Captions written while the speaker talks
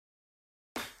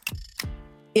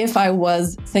if I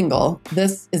was single,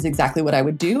 this is exactly what I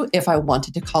would do if I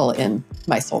wanted to call in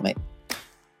my soulmate.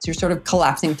 So you're sort of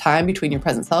collapsing time between your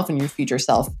present self and your future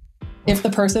self. If the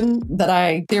person that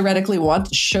I theoretically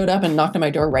want showed up and knocked on my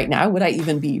door right now, would I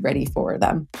even be ready for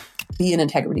them? Be in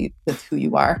integrity with who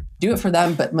you are. Do it for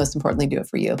them, but most importantly, do it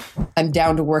for you. I'm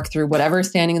down to work through whatever is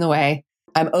standing in the way.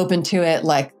 I'm open to it.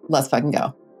 Like, let's fucking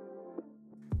go.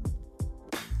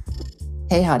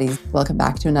 Hey, hotties. Welcome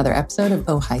back to another episode of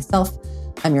Oh Hi Self.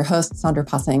 I'm your host, Sandra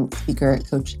Passing, speaker,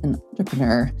 coach, and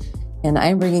entrepreneur. And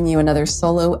I'm bringing you another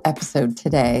solo episode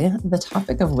today, the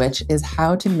topic of which is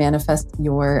how to manifest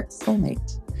your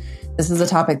soulmate. This is a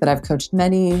topic that I've coached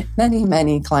many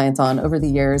clients on over the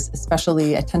years.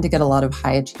 Especially, I tend to get a lot of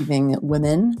high-achieving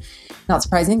women. Not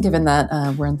surprising, given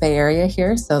that we're in the Bay Area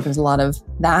here. So there's a lot of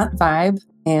that vibe.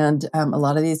 And a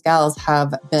lot of these gals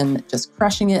have been just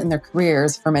crushing it in their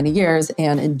careers for many years.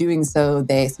 And in doing so,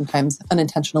 they sometimes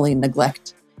unintentionally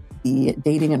neglect the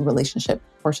dating and relationship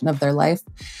portion of their life.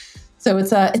 So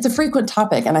it's a frequent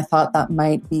topic, and I thought that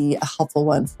might be a helpful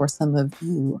one for some of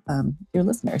you, your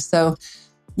listeners. So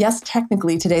yes,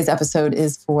 technically today's episode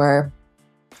is for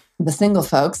the single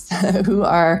folks who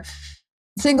are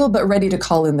single but ready to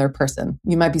call in their person.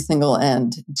 You might be single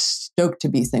and stoked to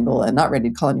be single and not ready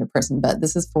to call in your person, but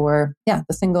this is for the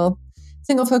single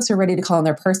folks who are ready to call in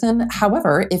their person.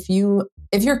 However, if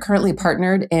you're currently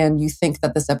partnered and you think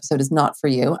that this episode is not for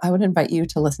you, I would invite you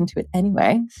to listen to it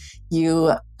anyway.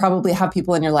 You probably have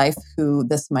people in your life who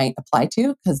this might apply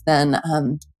to, because then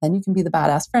you can be the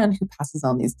badass friend who passes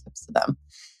on these tips to them.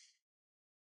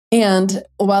 And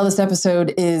while this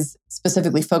episode is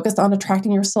specifically focused on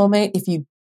attracting your soulmate, if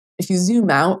you zoom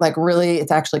out, like really,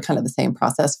 it's actually kind of the same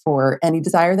process for any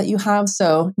desire that you have.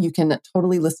 So you can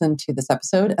totally listen to this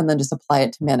episode and then just apply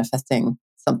it to manifesting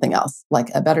something else, like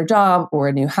a better job or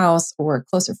a new house or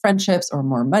closer friendships or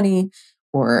more money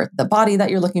or the body that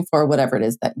you're looking for, whatever it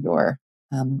is that you're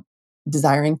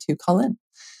desiring to call in.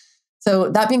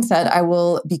 So that being said, I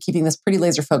will be keeping this pretty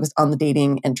laser focused on the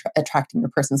dating and attracting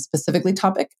your person specifically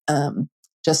topic,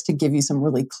 just to give you some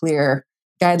really clear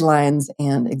guidelines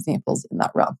and examples in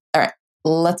that realm. All right,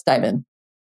 let's dive in.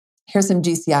 Here's some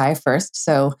GCI first.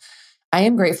 So I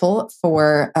am grateful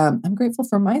for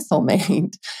my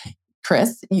soulmate,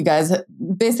 Chris. You guys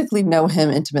basically know him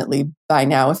intimately by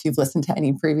now if you've listened to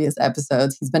any previous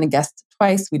episodes. He's been a guest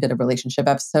twice. We did a relationship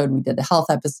episode, we did a health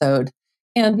episode.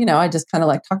 And, I just kind of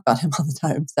talk about him all the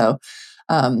time. So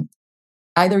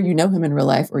either you know him in real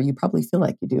life or you probably feel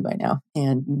like you do by now.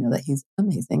 And you know that he's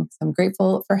amazing. So I'm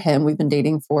grateful for him. We've been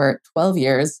dating for 12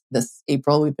 years this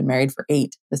April. We've been married for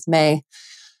 8 this May.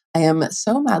 I am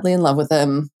so madly in love with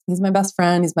him. He's my best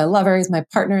friend. He's my lover. He's my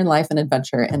partner in life and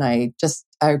adventure. And I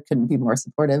couldn't be more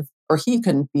supportive, or I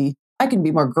couldn't be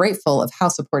more grateful of how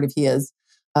supportive he is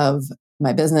of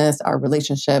my business, our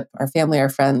relationship, our family, our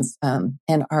friends, and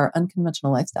our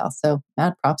unconventional lifestyle. So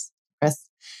mad props, Chris.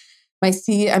 My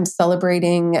C, I'm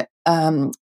celebrating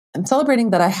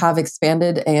that I have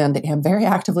expanded and am very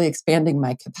actively expanding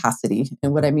my capacity.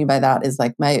 And what I mean by that is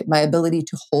my ability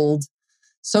to hold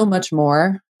so much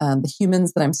more. The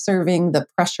humans that I'm serving, the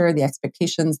pressure, the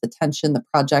expectations, the tension, the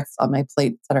projects on my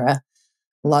plate, et cetera.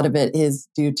 A lot of it is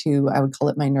due to, I would call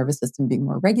it, my nervous system being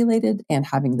more regulated and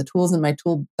having the tools in my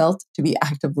tool belt to be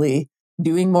actively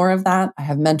doing more of that. I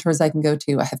have mentors I can go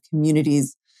to. I have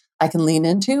communities I can lean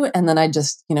into. And then I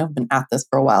just, been at this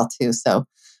for a while too. So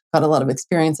got a lot of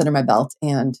experience under my belt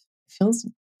and it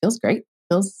feels great.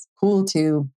 Feels cool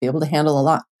to be able to handle a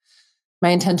lot. My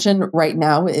intention right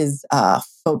now is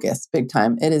focus big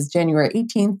time. It is January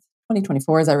 18th,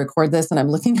 2024 as I record this. And I'm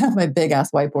looking at my big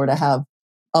ass whiteboard I have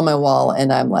on my wall.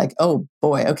 And I'm like, oh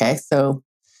boy, okay. So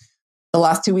the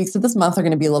last 2 weeks of this month are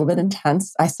going to be a little bit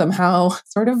intense. I somehow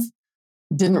sort of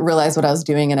didn't realize what I was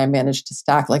doing. And I managed to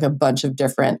stack a bunch of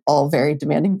different, all very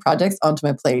demanding projects onto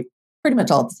my plate pretty much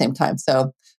all at the same time.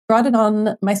 So brought it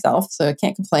on myself. So I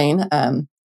can't complain.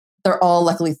 They're all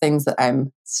luckily things that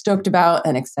I'm stoked about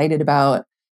and excited about.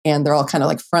 And they're all kind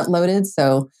of front loaded.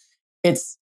 So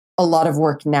it's a lot of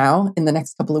work now in the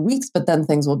next couple of weeks, but then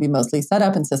things will be mostly set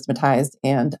up and systematized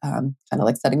and kind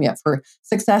of setting me up for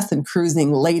success and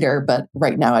cruising later. But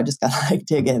right now I just got to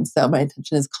dig in. So my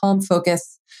intention is calm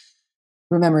focus,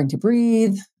 remembering to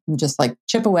breathe, and just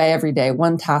chip away every day,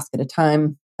 one task at a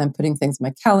time. I'm putting things in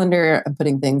my calendar. I'm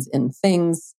putting things in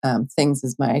Things. Things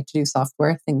is my to-do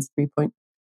software, Things 3.0,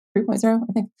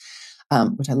 I think,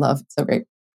 which I love. It's so great.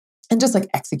 And just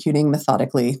executing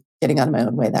methodically, getting out of my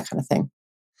own way, that kind of thing.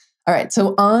 All right,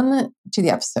 so on to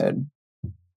the episode.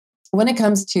 When it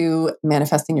comes to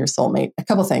manifesting your soulmate, a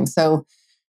couple things. So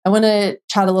I want to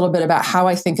chat a little bit about how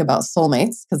I think about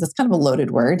soulmates, because it's kind of a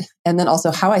loaded word. And then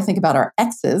also how I think about our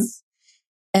exes,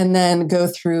 and then go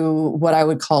through what I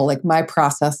would call like my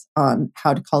process on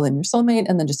how to call in your soulmate,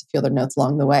 and then just a few other notes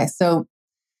along the way. So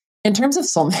in terms of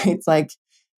soulmates, like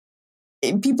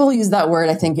people use that word,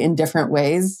 I think, in different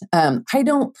ways. I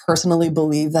don't personally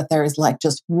believe that there is like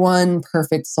just one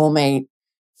perfect soulmate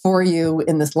for you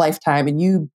in this lifetime, and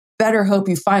you better hope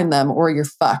you find them or you're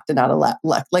fucked and out of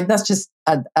luck. Like that's just,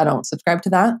 I don't subscribe to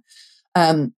that.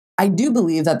 I do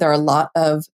believe that there are a lot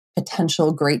of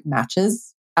potential great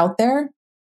matches out there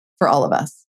for all of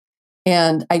us.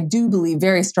 And I do believe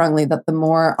very strongly that the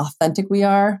more authentic we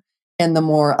are and the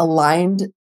more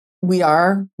aligned we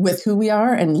are with who we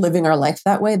are and living our life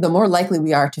that way, the more likely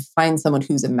we are to find someone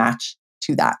who's a match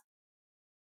to that.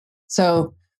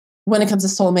 So when it comes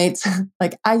to soulmates,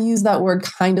 like I use that word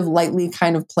kind of lightly,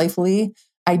 kind of playfully.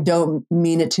 I don't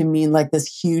mean it to mean like this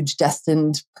huge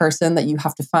destined person that you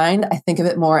have to find. I think of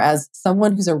it more as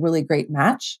someone who's a really great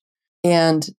match,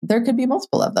 and there could be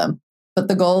multiple of them. But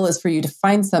the goal is for you to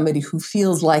find somebody who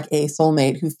feels like a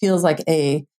soulmate, who feels like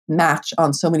a match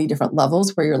on so many different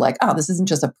levels, where you're like, oh, this isn't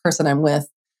just a person I'm with.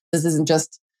 This isn't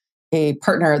just a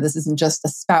partner. This isn't just a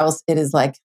spouse. It is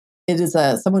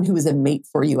someone who is a mate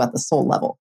for you at the soul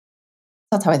level.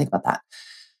 That's how I think about that.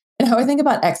 And how I think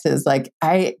about exes, like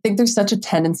I think there's such a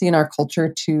tendency in our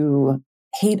culture to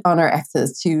hate on our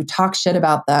exes, to talk shit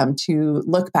about them, to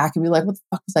look back and be like, what the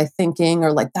fuck was I thinking?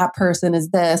 Or like that person is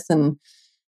this, and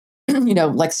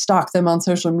like stalk them on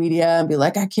social media and be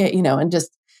like, I can't, and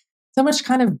just so much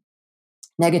kind of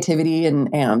negativity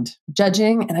and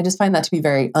judging. And I just find that to be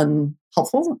very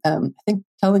unhelpful. I think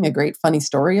telling a great funny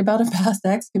story about a past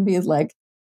ex can be like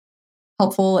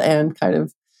helpful and kind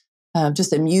of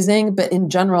just amusing. But in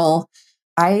general,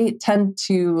 I tend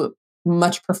to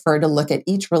much prefer to look at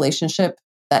each relationship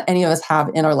that any of us have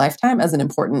in our lifetime as an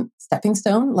important stepping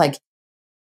stone. Like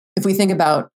if we think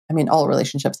about, all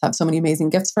relationships have so many amazing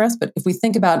gifts for us, but if we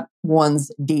think about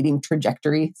one's dating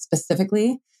trajectory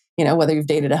specifically, whether you've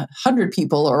dated 100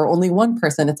 people or only one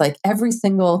person, it's like every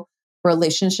single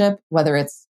relationship, whether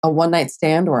it's a one-night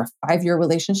stand or a 5-year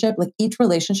relationship, like each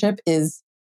relationship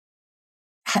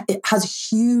it has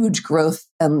huge growth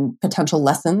and potential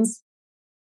lessons.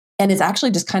 And it's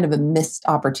actually just kind of a missed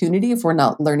opportunity if we're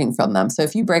not learning from them. So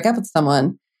if you break up with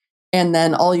someone and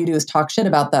then all you do is talk shit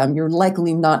about them, you're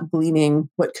likely not gleaning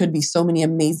what could be so many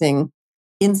amazing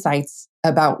insights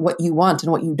about what you want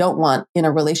and what you don't want in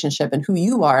a relationship, and who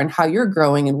you are and how you're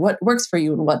growing and what works for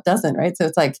you and what doesn't, right? So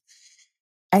it's like,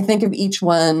 I think of each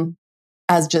one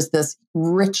as just this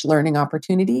rich learning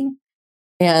opportunity.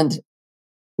 And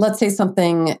let's say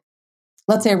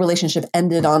a relationship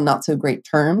ended on not so great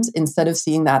terms. Instead of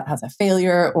seeing that as a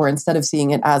failure, or instead of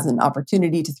seeing it as an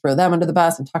opportunity to throw them under the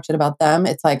bus and talk shit about them,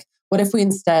 it's like, what if we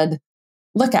instead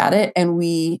look at it and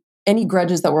any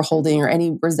grudges that we're holding or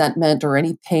any resentment or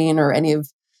any pain or any of,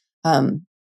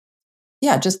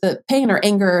 just the pain or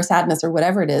anger or sadness or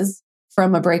whatever it is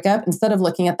from a breakup, instead of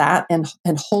looking at that and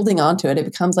holding on to it, it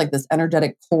becomes like this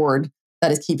energetic cord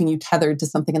that is keeping you tethered to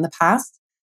something in the past.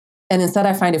 And instead,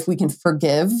 I find if we can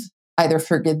either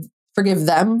forgive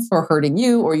them for hurting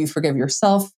you, or you forgive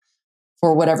yourself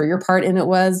for whatever your part in it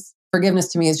was. Forgiveness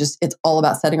to me is it's all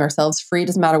about setting ourselves free. It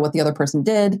doesn't matter what the other person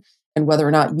did and whether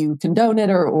or not you condone it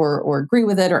or agree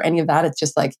with it or any of that. It's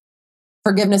just like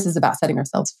forgiveness is about setting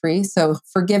ourselves free. So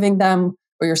forgiving them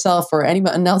or yourself or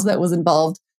anyone else that was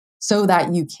involved so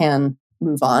that you can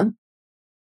move on,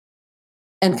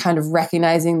 and kind of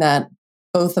recognizing that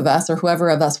both of us or whoever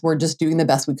of us were just doing the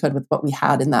best we could with what we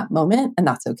had in that moment, and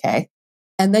that's okay.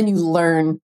 And then you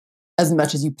learn as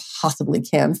much as you possibly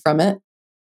can from it.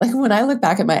 Like when I look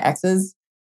back at my exes,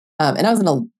 and I was in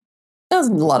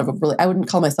a lot of really, I wouldn't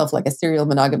call myself like a serial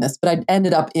monogamist, but I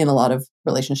ended up in a lot of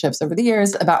relationships over the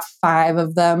years, about 5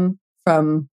 of them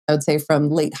from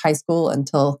late high school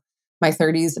until my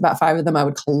 30s, about 5 of them I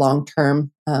would call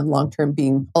long-term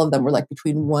being, all of them were like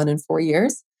between 1 and 4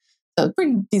 years. So a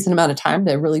pretty decent amount of time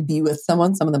to really be with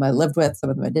someone. Some of them I lived with, some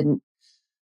of them I didn't.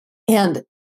 And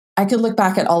I could look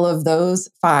back at all of those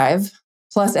 5,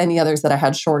 plus any others that I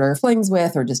had shorter flings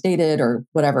with or just dated or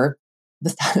whatever the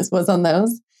status was on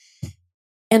those.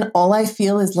 And all I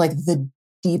feel is like the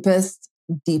deepest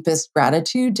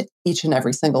gratitude to each and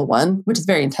every single one, which is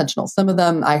very intentional. Some of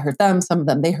them I hurt them, some of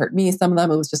them they hurt me, some of them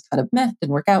it was just kind of meh,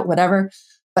 didn't work out, whatever.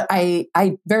 But I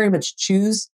very much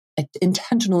I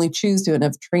intentionally choose to, and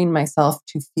have trained myself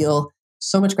to feel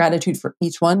so much gratitude for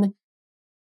each one,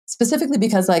 specifically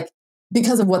because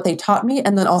of what they taught me.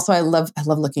 And then also I love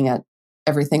looking at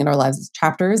everything in our lives as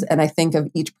chapters. And I think of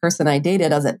each person I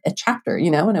dated as a chapter,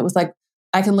 and it was like,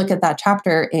 I can look at that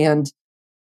chapter and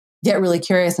get really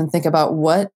curious and think about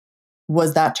what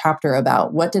was that chapter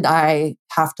about? What did I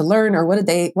have to learn, or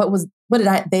they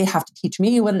have to teach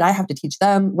me? What did I have to teach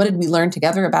them? What did we learn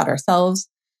together about ourselves?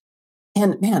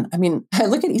 And man, I mean, I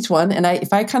look at each one and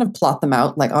if I kind of plot them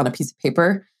out like on a piece of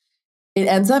paper,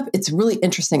 it's really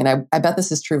interesting. And I bet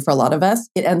this is true for a lot of us.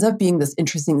 It ends up being this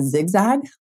interesting zigzag.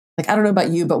 Like, I don't know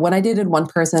about you, but when I dated one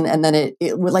person and then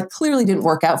it would like clearly didn't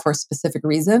work out for a specific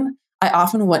reason, I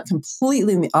often went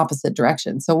completely in the opposite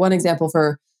direction. So one example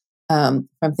I'm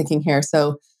thinking here.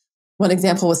 So one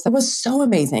example was so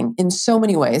amazing in so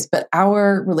many ways, but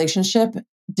our relationship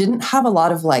didn't have a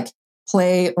lot of like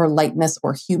play or lightness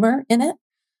or humor in it.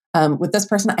 With this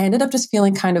person, I ended up just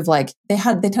feeling kind of like they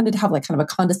tended to have like kind of a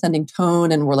condescending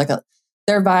tone and were like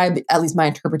their vibe, at least my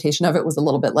interpretation of it, was a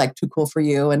little bit like too cool for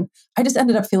you. And I just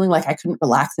ended up feeling like I couldn't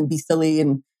relax and be silly.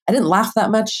 And I didn't laugh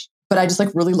that much, but I just like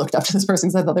really looked up to this person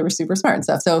because I thought they were super smart and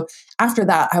stuff. So after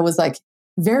that, I was like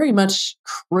very much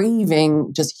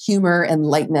craving just humor and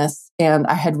lightness. And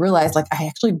I had realized like,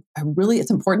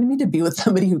 it's important to me to be with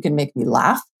somebody who can make me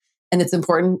laugh. And it's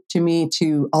important to me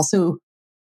to also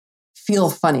feel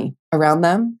funny around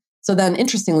them. So then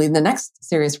interestingly, the next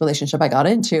serious relationship I got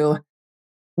into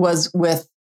was with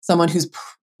someone who's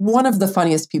one of the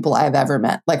funniest people I've ever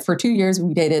met. Like for 2 years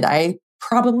we dated, I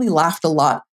probably laughed a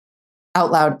lot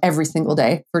out loud every single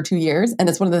day for 2 years. And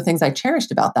it's one of the things I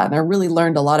cherished about that. And I really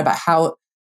learned a lot about how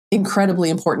incredibly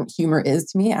important humor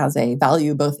is to me as a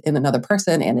value, both in another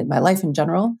person and in my life in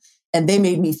general. And they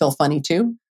made me feel funny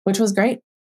too, which was great.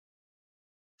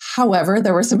 However,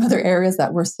 there were some other areas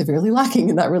that were severely lacking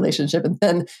in that relationship. And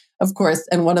then, of course,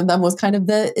 and one of them was kind of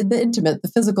the intimate, the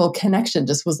physical connection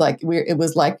just was like, it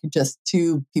was like just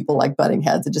two people like butting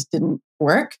heads. It just didn't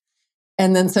work.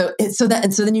 And then so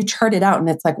then you chart it out and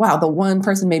it's like, wow, the one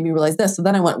person made me realize this. So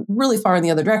then I went really far in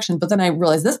the other direction, but then I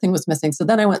realized this thing was missing. So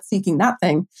then I went seeking that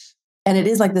thing. And it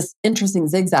is like this interesting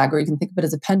zigzag, or you can think of it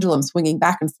as a pendulum swinging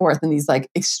back and forth in these like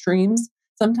extremes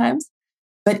sometimes.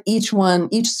 But each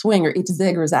swing or each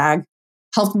zig or zag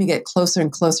helped me get closer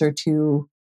and closer to,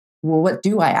 well, what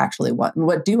do I actually want? And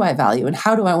what do I value? And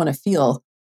how do I want to feel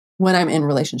when I'm in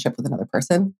relationship with another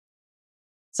person?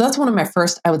 So that's one of my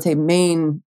first, I would say,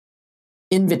 main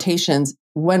invitations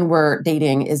when we're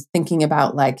dating, is thinking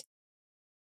about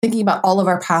all of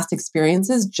our past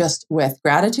experiences just with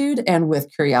gratitude and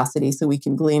with curiosity, so we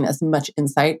can glean as much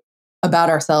insight about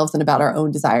ourselves and about our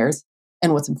own desires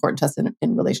and what's important to us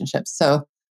in relationships. So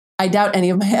I doubt any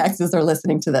of my exes are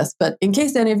listening to this, but in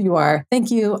case any of you are,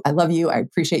 thank you. I love you. I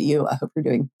appreciate you. I hope you're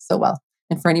doing so well.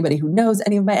 And for anybody who knows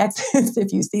any of my exes,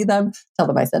 if you see them, tell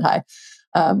them I said hi.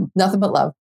 Nothing but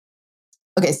love.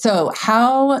 Okay, so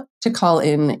how to call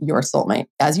in your soulmate.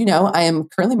 As you know, I am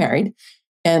currently married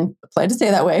and plan to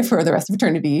stay that way for the rest of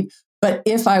eternity. But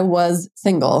if I was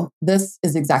single, this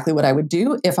is exactly what I would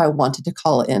do if I wanted to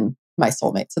call in my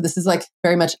soulmate. So this is like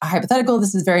very much a hypothetical.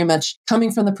 This is very much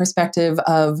coming from the perspective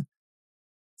of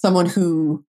someone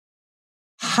who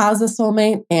has a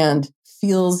soulmate and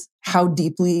feels how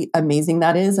deeply amazing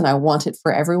that is. And I want it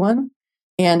for everyone.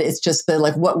 And it's just the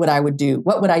what would I do?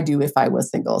 What would I do if I was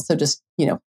single? So just,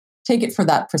 take it for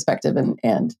that perspective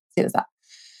and see it as that.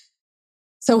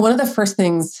 So one of the first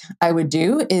things I would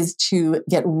do is to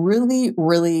get really,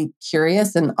 really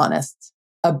curious and honest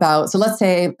about, so let's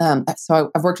say,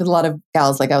 I've worked with a lot of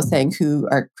gals, like I was saying, who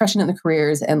are crushing it in their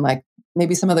careers and like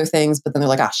maybe some other things, but then they're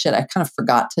like, oh shit, I kind of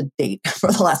forgot to date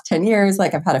for the last 10 years.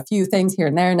 Like I've had a few things here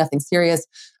and there, nothing serious.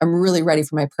 I'm really ready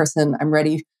for my person. I'm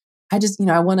ready. I just,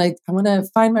 I want to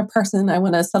find my person. I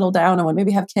want to settle down. I want to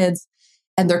maybe have kids.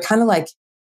 And they're kind of like,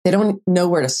 they don't know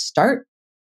where to start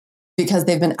because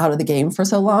they've been out of the game for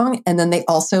so long. And then they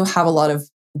also have a lot of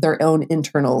their own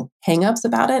internal hangups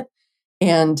about it.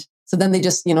 And so then they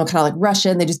just, kind of like rush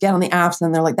in, they just get on the apps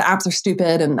and they're like, the apps are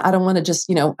stupid. And I don't want to just,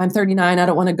 I'm 39. I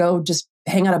don't want to go just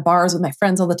hang out at bars with my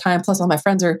friends all the time. Plus all my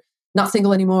friends are not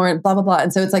single anymore and blah, blah, blah.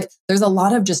 And so it's like, there's a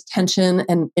lot of just tension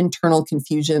and internal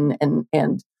confusion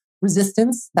and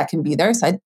resistance that can be there.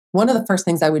 So one of the first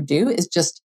things I would do is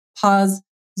just pause,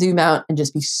 zoom out, and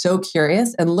just be so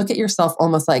curious and look at yourself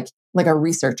almost like a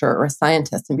researcher or a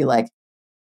scientist and be like,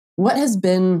 what has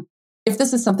been, if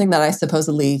this is something that I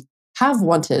supposedly have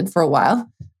wanted for a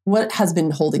while, what has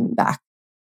been holding me back?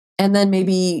 And then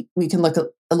maybe we can look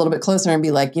a little bit closer and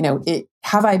be like,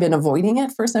 have I been avoiding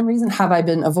it for some reason? Have I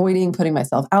been avoiding putting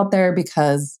myself out there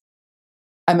because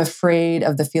I'm afraid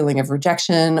of the feeling of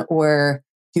rejection? Or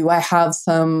do I have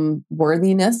some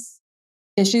worthiness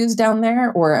issues down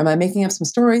there? Or am I making up some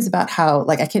stories about how,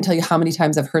 I can't tell you how many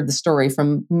times I've heard the story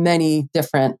from many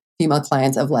different female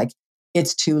clients of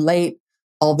it's too late.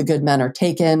 All the good men are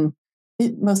taken.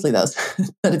 mostly those,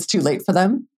 that it's too late for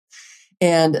them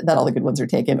and that all the good ones are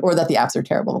taken or that the apps are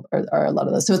terrible are a lot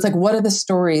of those. So it's like, what are the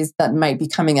stories that might be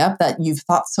coming up that you've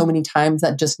thought so many times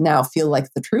that just now feel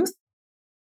like the truth?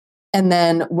 And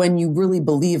then when you really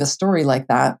believe a story like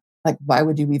that, like, why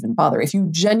would you even bother? If you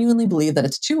genuinely believe that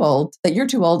it's too old, that you're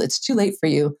too old, it's too late for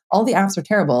you, all the apps are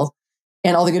terrible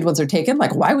and all the good ones are taken,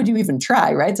 like, why would you even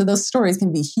try, right? So those stories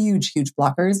can be huge, huge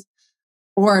blockers.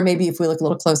 Or maybe if we look a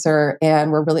little closer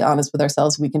and we're really honest with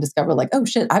ourselves, we can discover like, oh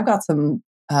shit, I've got some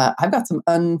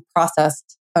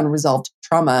unprocessed, unresolved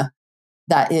trauma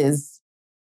that is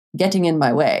getting in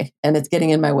my way. And it's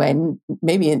getting in my way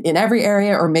maybe in every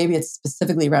area, or maybe it's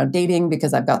specifically around dating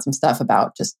because I've got some stuff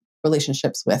about just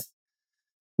relationships with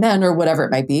men or whatever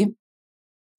it might be.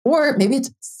 Or maybe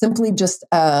it's simply just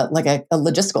like a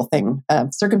logistical thing, a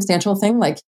circumstantial thing.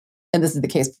 Like, and this is the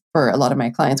case for a lot of my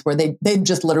clients where they've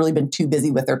just literally been too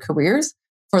busy with their careers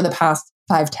for the past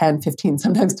 5, 10, 15,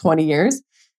 sometimes 20 years.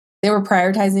 They were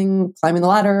prioritizing climbing the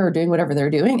ladder or doing whatever they're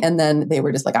doing. And then they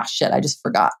were just like, ah, shit, I just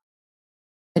forgot.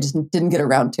 I just didn't get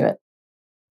around to it.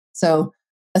 So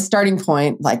a starting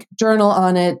point, like journal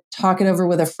on it, talk it over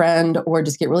with a friend, or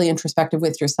just get really introspective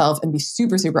with yourself and be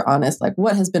super, super honest. Like,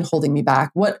 what has been holding me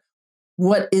back? What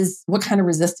kind of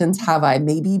resistance have I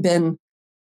maybe been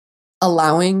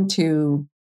allowing to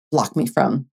block me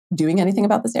from doing anything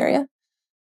about this area?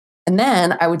 And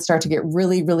then I would start to get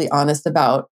really, really honest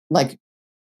about like,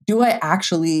 do I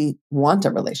actually want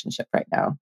a relationship right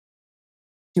now?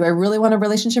 Do I really want a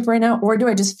relationship right now? Or do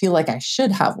I just feel like I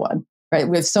should have one, right?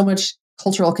 We have so much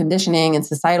cultural conditioning and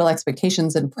societal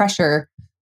expectations and pressure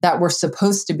that we're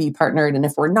supposed to be partnered. And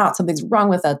if we're not, something's wrong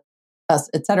with us,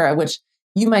 et cetera, which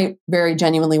you might very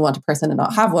genuinely want a person and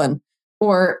not have one.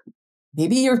 Or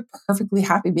maybe you're perfectly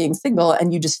happy being single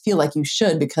and you just feel like you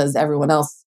should because everyone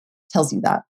else tells you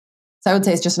that. So I would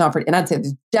say it's just an opportunity. And I'd say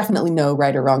there's definitely no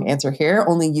right or wrong answer here.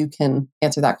 Only you can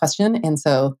answer that question. And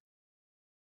so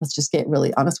let's just get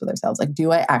really honest with ourselves. Like,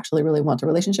 do I actually really want a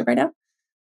relationship right now?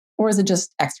 Or is it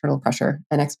just external pressure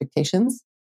and expectations?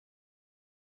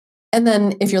 And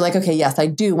then if you're like, okay, yes, I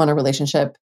do want a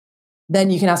relationship,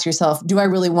 then you can ask yourself, do I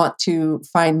really want to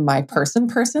find my person?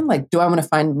 Like, do I want to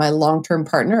find my long-term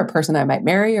partner, a person I might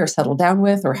marry or settle down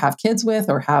with or have kids with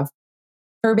or have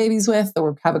fur babies with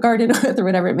or have a garden with or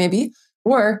whatever it may be?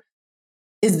 Or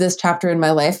is this chapter in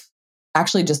my life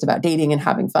actually just about dating and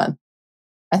having fun?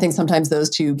 I think sometimes those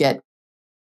two get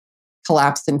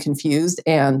collapsed and confused,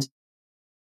 and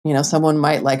someone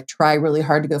might like try really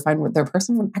hard to go find their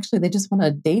person when actually they just want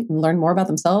to date and learn more about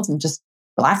themselves and just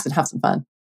relax and have some fun.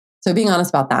 So being honest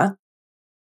about that.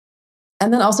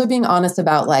 And then also being honest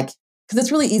about like, because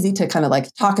it's really easy to kind of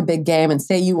like talk a big game and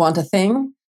say you want a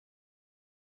thing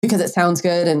because it sounds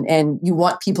good and you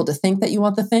want people to think that you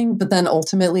want the thing, but then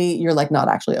ultimately you're like not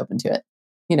actually open to it.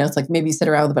 It's like maybe you sit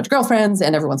around with a bunch of girlfriends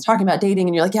and everyone's talking about dating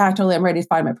and you're like, yeah, totally, I'm ready to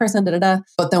find my person, da da da.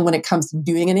 But then when it comes to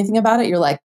doing anything about it, you're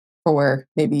like, for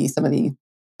maybe some of the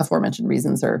aforementioned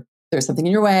reasons, or there's something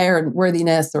in your way or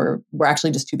worthiness, or we're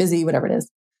actually just too busy, whatever it is.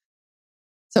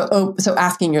 So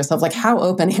asking yourself, like, how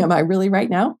open am I really right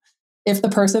now? If the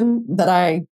person that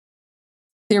I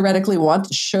theoretically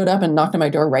want showed up and knocked on my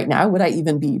door right now, would I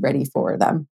even be ready for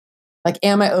them? Like,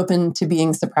 am I open to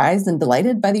being surprised and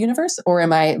delighted by the universe? Or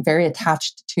am I very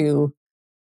attached to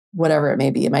whatever it may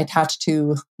be? Am I attached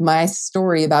to my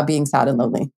story about being sad and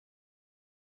lonely?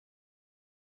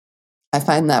 I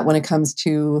find that when it comes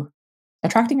to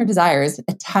attracting your desires,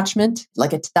 attachment,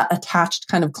 like it's that attached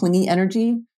kind of clingy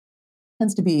energy,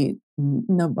 tends to be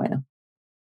no bueno.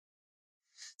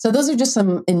 So those are just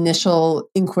some initial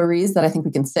inquiries that I think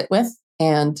we can sit with,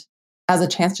 and as a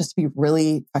chance just to be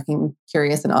really fucking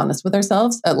curious and honest with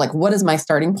ourselves. Like, what is my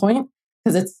starting point?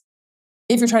 Because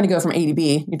if you're trying to go from A to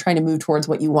B, you're trying to move towards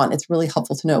what you want, it's really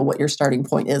helpful to know what your starting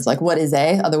point is. Like, what is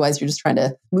A? Otherwise, you're just trying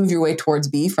to move your way towards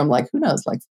B from like, who knows,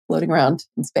 like floating around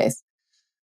in space.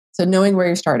 So knowing where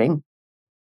you're starting.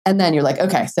 And then you're like,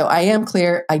 okay, so I am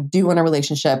clear. I do want a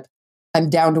relationship. I'm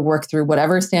down to work through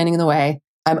whatever is standing in the way.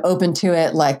 I'm open to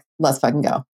it. Like, let's fucking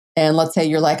go. And let's say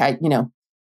you're like,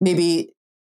 maybe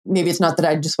it's not that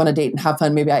I just want to date and have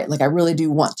fun. Maybe I really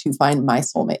do want to find my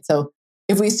soulmate. So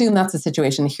if we assume that's the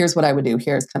situation, here's what I would do.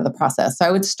 Here's kind of the process. So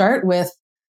I would start with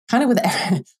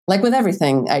like with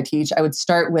everything I teach, I would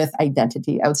start with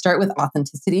identity. I would start with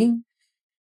authenticity.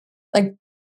 Like,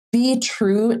 be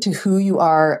true to who you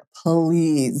are,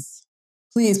 please.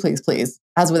 Please, please, please.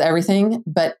 As with everything.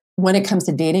 But when it comes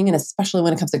to dating, and especially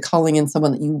when it comes to calling in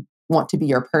someone that you want to be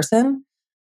your person,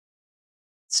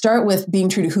 start with being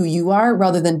true to who you are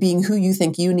rather than being who you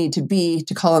think you need to be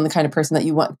to call in the kind of person that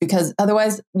you want. Because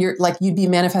otherwise you'd be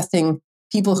manifesting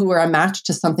people who are a match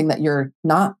to something that you're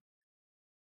not,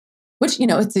 which,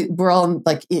 we're all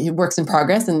like, it works in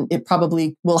progress and it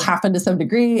probably will happen to some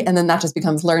degree. And then that just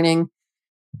becomes learning.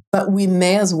 But we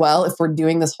may as well, if we're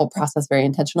doing this whole process very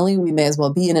intentionally, we may as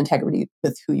well be in integrity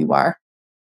with who you are.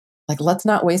 Like, let's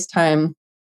not waste time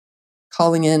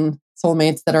calling in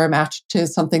soulmates that are a match to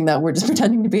something that we're just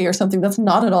pretending to be or something that's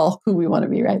not at all who we want to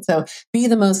be, right? So be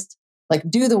the most,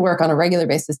 do the work on a regular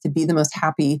basis to be the most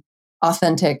happy,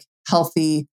 authentic,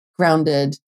 healthy,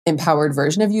 grounded, empowered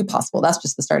version of you possible. That's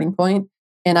just the starting point.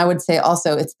 And I would say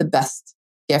also it's the best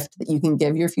gift that you can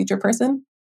give your future person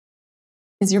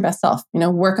is your best self.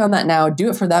 Work on that now, do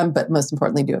it for them, but most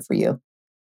importantly, do it for you.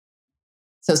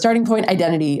 So starting point,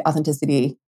 identity,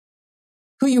 authenticity,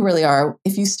 who you really are.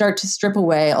 If you start to strip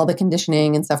away all the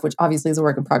conditioning and stuff, which obviously is a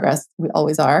work in progress, we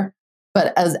always are,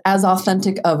 but as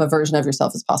authentic of a version of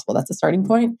yourself as possible. That's a starting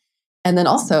point. And then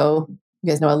also, you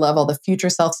guys know I love all the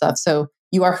future self stuff. So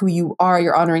you are who you are,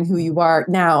 you're honoring who you are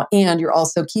now, and you're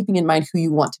also keeping in mind who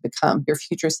you want to become, your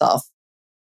future self.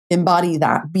 Embody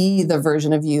that. Be the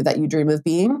version of you that you dream of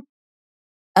being,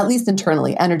 at least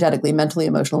internally, energetically, mentally,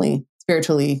 emotionally,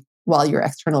 spiritually, while your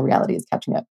external reality is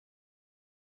catching up.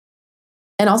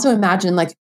 And also imagine,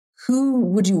 who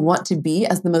would you want to be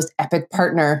as the most epic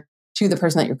partner to the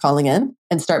person that you're calling in,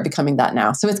 and start becoming that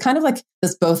now. So it's kind of like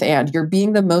this both and. You're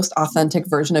being the most authentic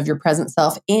version of your present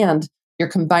self, and you're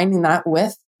combining that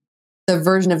with the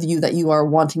version of you that you are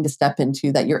wanting to step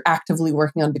into, that you're actively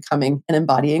working on becoming and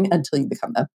embodying until you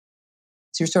become them.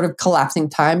 So you're sort of collapsing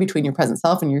time between your present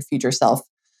self and your future self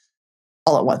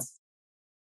all at once.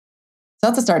 So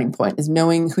that's a starting point, is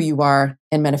knowing who you are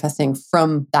and manifesting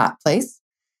from that place.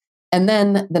 And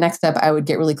then the next step, I would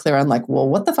get really clear on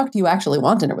what the fuck do you actually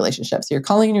want in a relationship? So you're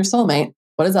calling in your soulmate.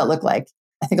 What does that look like?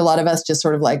 I think a lot of us just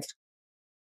sort of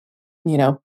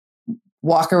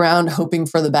walk around hoping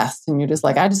for the best. And you're just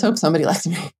I just hope somebody likes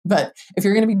me. But if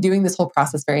you're going to be doing this whole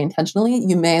process very intentionally,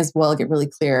 you may as well get really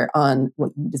clear on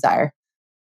what you desire.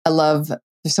 There's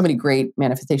so many great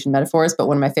manifestation metaphors, but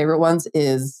one of my favorite ones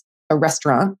is a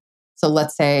restaurant. So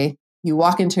let's say you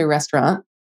walk into a restaurant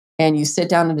and you sit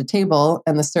down at a table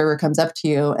and the server comes up to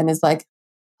you and is like,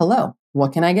 hello,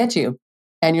 what can I get you?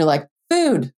 And you're like,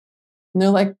 food. And they're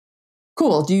like,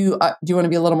 cool. Do you want to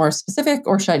be a little more specific,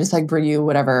 or should I just bring you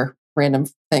whatever random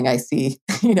thing I see,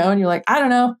 and you're like, I don't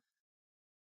know,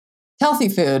 healthy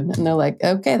food. And they're like,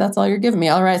 okay, that's all you're giving me.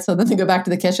 All right. So then they go back to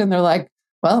the kitchen. They're like,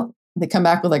 well, they come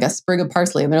back with a sprig of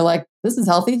parsley and they're like, this is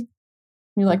healthy. And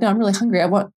you're like, no, I'm really hungry. I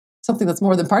want something that's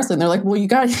more than parsley. And they're like, well, you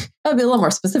got to be a little more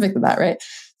specific than that, right?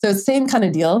 So same kind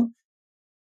of deal.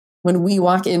 When we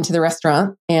walk into the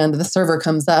restaurant and the server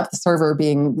comes up, the server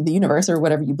being the universe or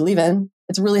whatever you believe in,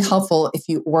 it's really helpful if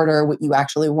you order what you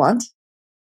actually want.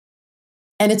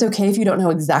 And it's okay if you don't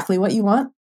know exactly what you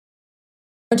want,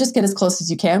 but just get as close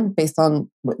as you can based on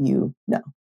what you know.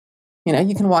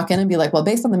 You can walk in and be like, well,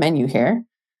 based on the menu here,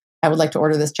 I would like to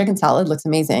order this chicken salad. Looks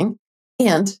amazing.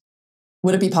 And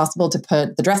would it be possible to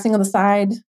put the dressing on the side?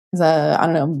 Because I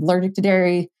don't know, I'm allergic to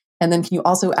dairy. And then can you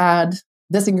also add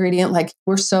this ingredient?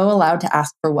 We're so allowed to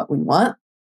ask for what we want.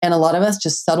 And a lot of us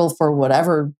just settle for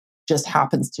whatever just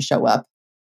happens to show up.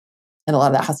 And a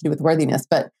lot of that has to do with worthiness.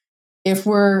 But if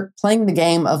we're playing the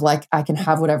game of I can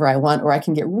have whatever I want, or I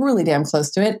can get really damn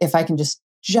close to it, if I can just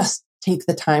take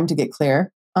the time to get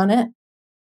clear on it,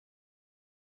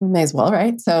 we may as well,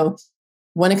 right? So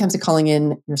when it comes to calling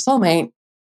in your soulmate,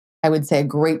 I would say a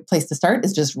great place to start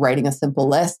is just writing a simple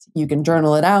list. You can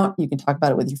journal it out. You can talk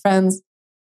about it with your friends.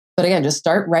 But again, just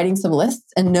start writing some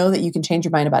lists and know that you can change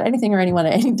your mind about anything or anyone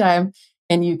at any time.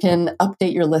 And you can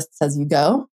update your lists as you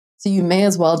go. So you may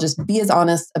as well just be as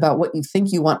honest about what you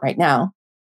think you want right now.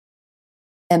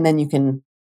 And then you can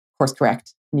course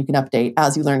correct and you can update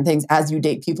as you learn things, as you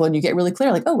date people and you get really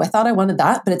clear, oh, I thought I wanted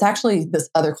that, but it's actually this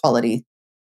other quality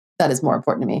that is more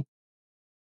important to me.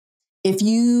 If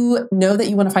you know that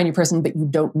you want to find your person, but you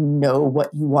don't know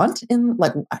what you want in,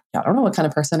 I don't know what kind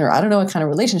of person, or I don't know what kind of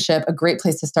relationship, a great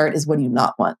place to start is, what do you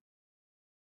not want?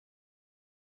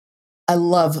 I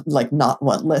love not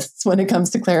want lists when it comes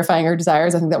to clarifying our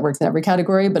desires. I think that works in every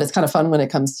category, but it's kind of fun when it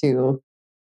comes to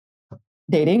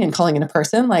dating and calling in a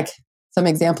person. Some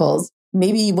examples,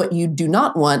 maybe what you do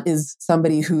not want is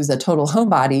somebody who's a total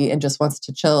homebody and just wants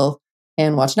to chill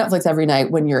and watch Netflix every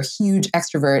night, when you're a huge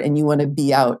extrovert and you want to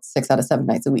be out 6 out of 7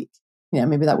 nights a week.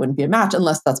 Maybe that wouldn't be a match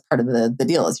unless that's part of the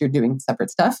deal, is you're doing separate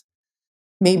stuff.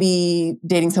 Maybe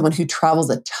dating someone who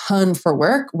travels a ton for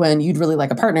work when you'd really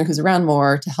like a partner who's around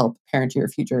more to help parent your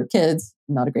future kids,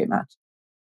 not a great match.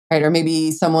 Right? Or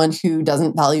maybe someone who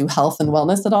doesn't value health and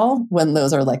wellness at all, when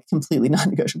those are completely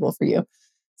non-negotiable for you.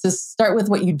 So start with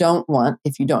what you don't want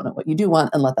if you don't know what you do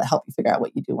want, and let that help you figure out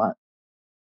what you do want.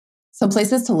 Some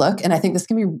places to look, and I think this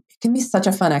can be such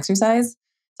a fun exercise.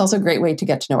 It's also a great way to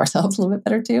get to know ourselves a little bit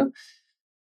better too.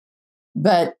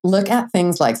 But look at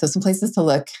things like, so some places to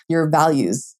look, your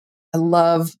values. I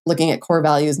love looking at core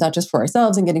values, not just for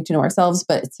ourselves and getting to know ourselves,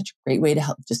 but it's such a great way to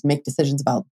help just make decisions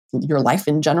about your life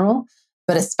in general.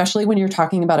 But especially when you're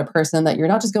talking about a person that you're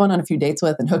not just going on a few dates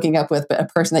with and hooking up with, but a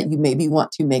person that you maybe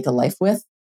want to make a life with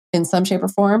in some shape or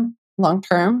form, long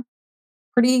term,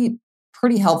 pretty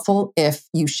helpful if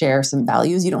you share some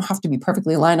values. You don't have to be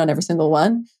perfectly aligned on every single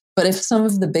one, but if some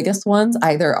of the biggest ones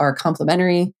either are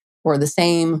complementary or the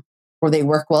same, or they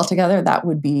work well together, that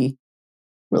would be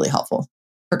really helpful.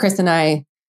 For Chris and I,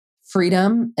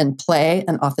 freedom and play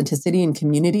and authenticity and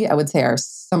community, I would say, are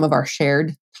some of our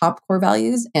shared top core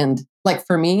values. And like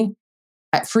for me,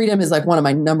 freedom is like one of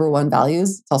my number one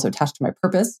values. It's also attached to my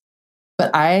purpose.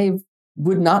 But I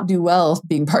would not do well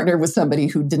being partnered with somebody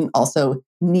who didn't also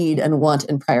need and want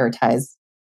and prioritize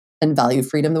and value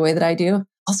freedom the way that I do.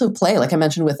 Also play, like I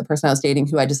mentioned with the person I was dating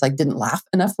who I just like didn't laugh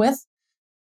enough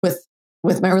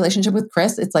with my relationship with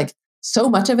Chris. It's like so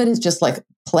much of it is just like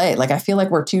play. Like I feel like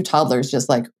we're two toddlers just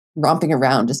like romping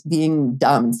around, just being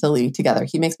dumb and silly together.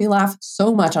 He makes me laugh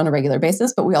so much on a regular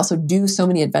basis, but we also do so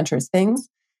many adventurous things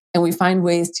and we find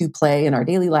ways to play in our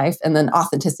daily life. And then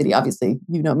authenticity, obviously,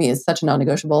 you know me, is such a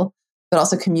non-negotiable, but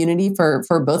also community for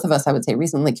both of us. I would say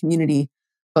recently community,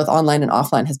 both online and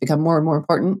offline, has become more and more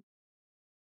important.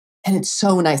 And it's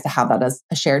so nice to have that as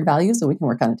a shared value so we can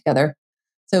work on it together.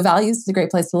 So values is a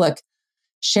great place to look.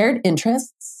 Shared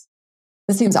interests.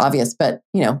 This seems obvious, but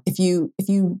if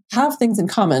you have things in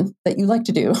common that you like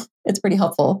to do, it's pretty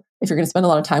helpful if you're going to spend a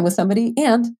lot of time with somebody.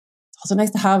 And it's also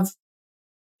nice to have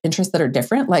interests that are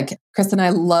different. Like Chris and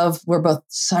I we're both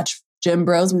such gym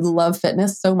bros. We love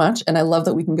fitness so much. And I love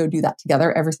that we can go do that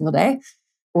together every single day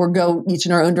or go each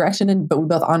in our own direction. But we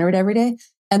both honor it every day.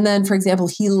 And then, for example,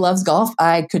 he loves golf.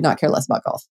 I could not care less about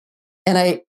golf. And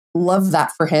I love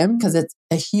that for him because it's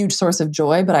a huge source of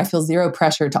joy, but I feel zero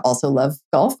pressure to also love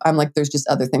golf. I'm like, there's just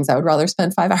other things I would rather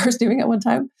spend 5 hours doing at one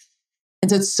time. And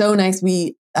so it's so nice.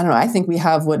 I don't know, I think we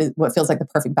have what feels like the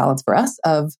perfect balance for us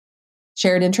of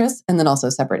shared interests and then also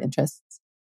separate interests.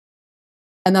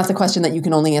 And that's a question that you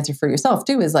can only answer for yourself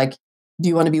too, is like, do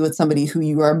you want to be with somebody who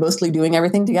you are mostly doing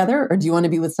everything together? Or do you want to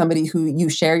be with somebody who you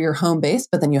share your home base,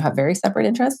 but then you have very separate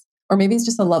interests? Or maybe it's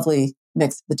just a lovely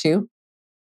mix of the two.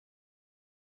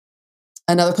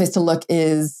 Another place to look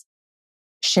is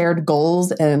shared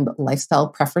goals and lifestyle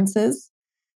preferences,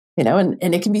 and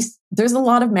it can be, there's a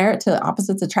lot of merit to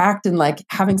opposites attract and like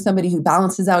having somebody who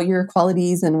balances out your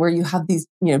qualities and where you have these,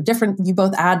 you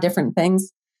both add different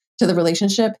things to the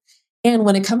relationship. And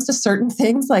when it comes to certain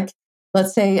things, like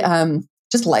let's say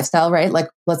just lifestyle, right? Like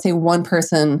let's say one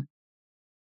person,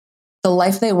 the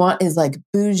life they want is like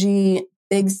bougie,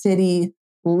 big city,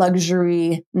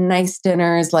 luxury, nice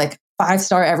dinners, like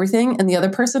 5-star everything. And the other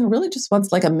person really just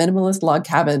wants like a minimalist log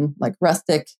cabin, like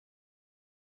rustic,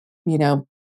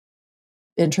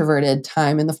 introverted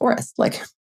time in the forest. Like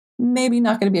maybe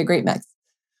not going to be a great mix.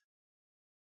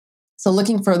 So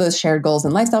looking for those shared goals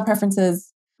and lifestyle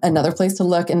preferences, another place to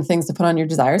look and things to put on your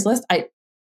desires list. I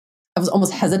was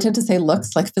almost hesitant to say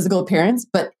looks, like physical appearance,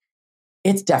 but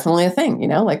it's definitely a thing,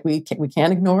 like we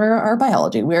can't ignore our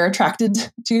biology. We're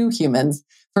attracted to humans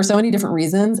for so many different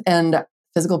reasons. And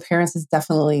physical appearance is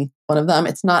definitely one of them.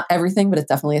 It's not everything, but it's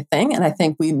definitely a thing. And I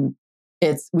think we'd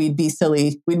be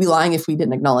silly. We'd be lying if we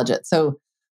didn't acknowledge it. So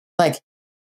like,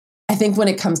 I think when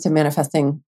it comes to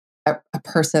manifesting a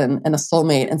person and a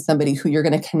soulmate and somebody who you're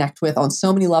going to connect with on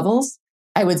so many levels,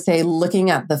 I would say looking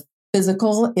at the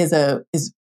physical is a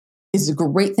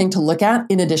great thing to look at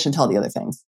in addition to all the other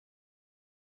things.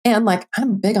 And like,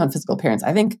 I'm big on physical appearance.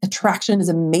 I think attraction is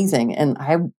amazing. And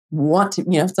I want to,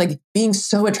 it's like being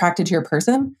so attracted to your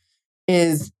person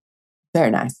is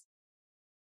very nice.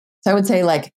 So I would say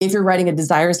like, if you're writing a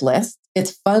desires list,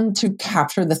 it's fun to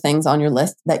capture the things on your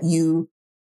list that you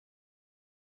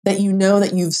know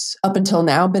that you've up until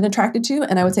now been attracted to.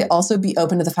 And I would say also be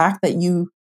open to the fact that you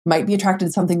might be attracted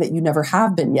to something that you never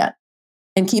have been yet.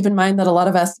 And keep in mind that a lot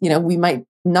of us, we might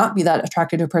not be that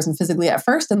attracted to a person physically at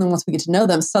first. And then once we get to know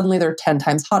them, suddenly they're 10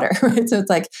 times hotter, right? So it's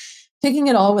like taking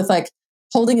it all with like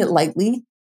holding it lightly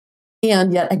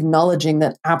and yet acknowledging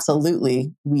that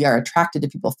absolutely we are attracted to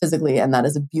people physically. And that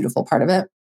is a beautiful part of it.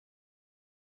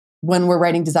 When we're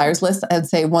writing desires lists, I'd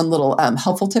say one little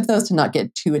helpful tip though is to not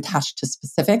get too attached to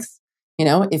specifics.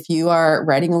 If you are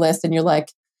writing a list and you're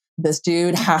like, this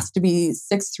dude has to be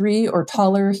 6'3" or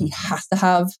taller, he has to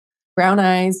have brown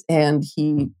eyes and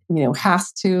he,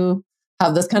 has to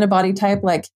have this kind of body type.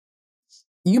 Like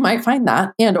you might find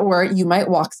that, and or you might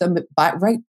walk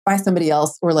right by somebody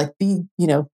else, or like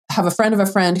have a friend of a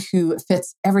friend who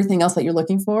fits everything else that you're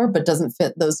looking for, but doesn't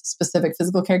fit those specific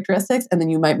physical characteristics. And then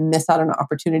you might miss out on an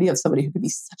opportunity of somebody who could be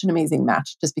such an amazing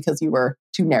match just because you were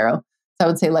too narrow. So I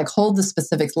would say like hold the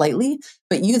specifics lightly,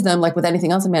 but use them like with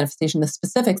anything else in manifestation. The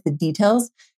specifics, the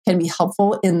details can be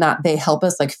helpful in that they help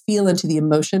us like feel into the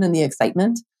emotion and the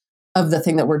excitement of the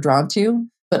thing that we're drawn to.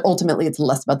 But ultimately, it's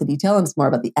less about the detail and it's more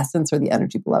about the essence or the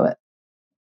energy below it.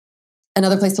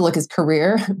 Another place to look is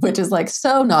career, which is like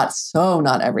so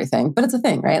not everything, but it's a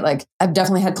thing, right? Like I've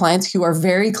definitely had clients who are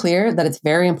very clear that it's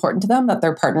very important to them that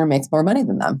their partner makes more money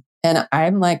than them. And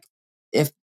I'm like,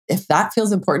 if that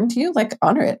feels important to you, like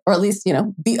honor it, or at least,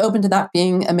 be open to that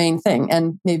being a main thing,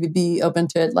 and maybe be open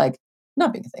to it like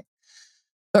not being a thing.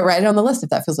 But write it on the list if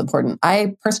that feels important.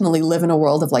 I personally live in a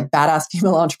world of like badass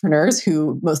female entrepreneurs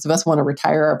who most of us want to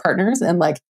retire our partners. And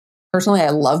like personally, I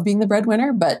love being the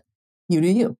breadwinner, but you do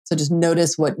you. So just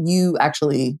notice what you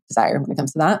actually desire when it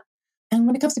comes to that. And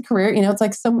when it comes to career, it's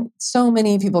like so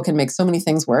many people can make so many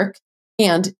things work.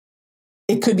 And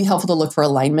it could be helpful to look for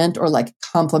alignment or like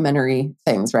complementary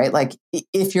things, right? Like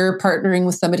if you're partnering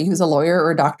with somebody who's a lawyer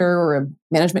or a doctor or a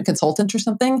management consultant or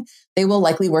something, they will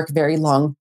likely work very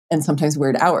long and sometimes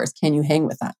weird hours. Can you hang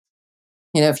with that?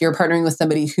 If you're partnering with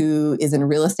somebody who is in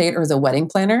real estate or is a wedding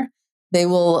planner, they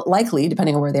will likely,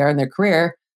 depending on where they are in their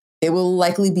career, they will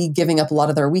likely be giving up a lot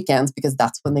of their weekends because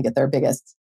that's when they get their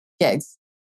biggest gigs.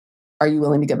 Are you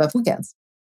willing to give up weekends?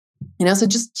 So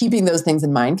just keeping those things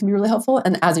in mind can be really helpful.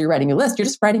 And as you're writing your list, you're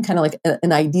just writing kind of like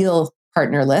an ideal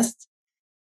partner list,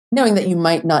 knowing that you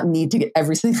might not need to get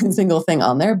every single thing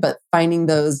on there, but finding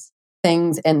those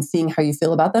things and seeing how you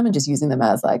feel about them and just using them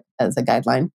as a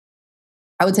guideline.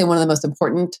 I would say one of the most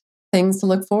important things to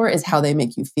look for is how they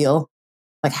make you feel.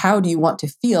 Like, how do you want to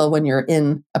feel when you're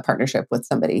in a partnership with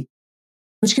somebody?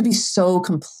 Which could be so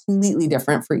completely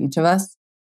different for each of us.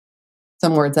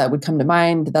 Some words that would come to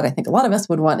mind that I think a lot of us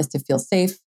would want is to feel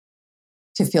safe,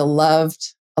 to feel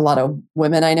loved. A lot of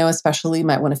women I know especially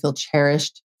might want to feel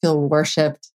cherished, feel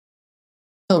worshipped,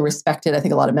 feel respected. I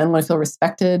think a lot of men want to feel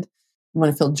respected,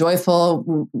 want to feel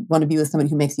joyful, want to be with somebody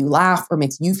who makes you laugh or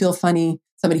makes you feel funny,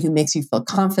 somebody who makes you feel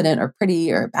confident or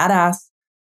pretty or badass,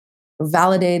 or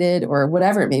validated or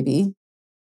whatever it may be.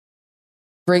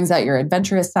 Brings out your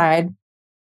adventurous side.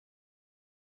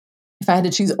 If I had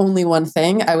to choose only one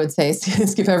thing, I would say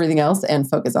skip everything else and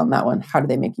focus on that one. How do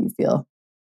they make you feel?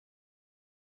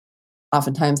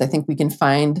 Oftentimes, I think we can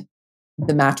find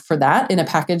the match for that in a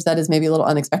package that is maybe a little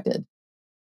unexpected.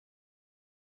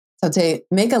 So I'd say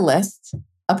make a list,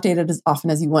 update it as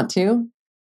often as you want to.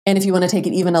 And if you want to take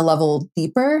it even a level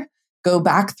deeper, go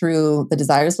back through the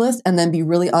desires list and then be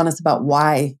really honest about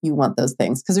why you want those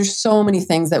things. Because there's so many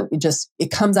things that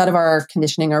it comes out of our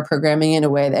conditioning, our programming in a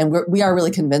way that, and we are really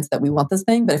convinced that we want this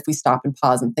thing. But if we stop and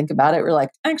pause and think about it, we're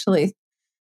like, actually,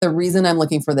 the reason I'm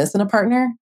looking for this in a partner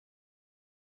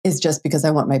is just because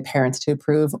I want my parents to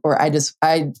approve, or I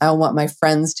want my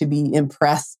friends to be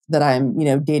impressed that I'm,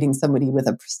 dating somebody with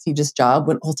a prestigious job,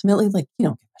 when ultimately, like, you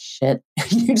don't give a shit.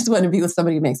 You just want to be with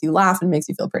somebody who makes you laugh and makes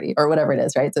you feel pretty or whatever it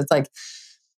is, right? So it's like,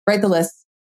 write the list,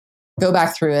 go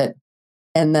back through it,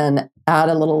 and then add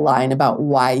a little line about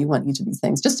why you want each of these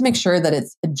things, just to make sure that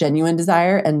it's a genuine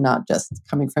desire and not just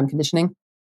coming from conditioning.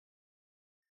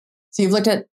 So you've looked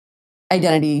at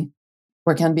identity,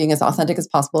 working on being as authentic as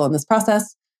possible in this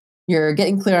process. You're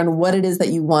getting clear on what it is that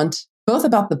you want, both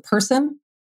about the person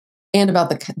and about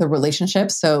the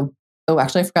relationship. So,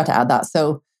 actually, I forgot to add that.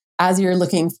 So as you're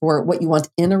looking for what you want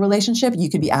in a relationship, you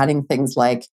could be adding things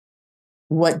like,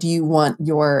 what do you want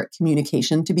your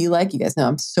communication to be like? You guys know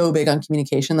I'm so big on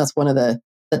communication. That's one of the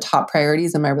top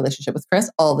priorities in my relationship with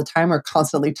Chris. All the time, we're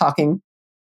constantly talking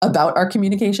about our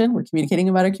communication. We're communicating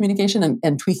about our communication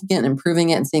and tweaking it and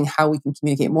improving it and seeing how we can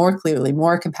communicate more clearly,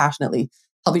 more compassionately,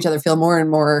 help each other feel more and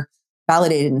more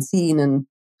validated and seen and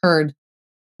heard.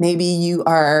 Maybe you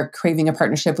are craving a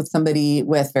partnership with somebody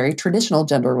with very traditional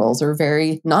gender roles or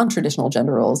very non-traditional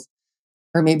gender roles.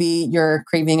 Or maybe you're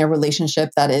craving a relationship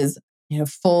that is,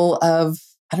 full of,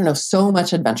 so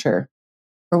much adventure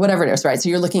or whatever it is, right? So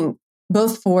you're looking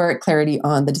both for clarity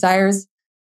on the desires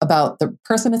about the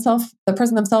person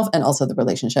themselves, and also the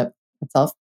relationship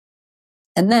itself.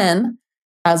 And then,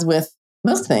 as with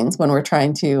most things, when we're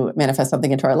trying to manifest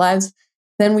something into our lives,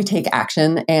 then we take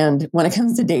action. And when it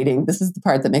comes to dating, this is the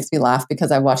part that makes me laugh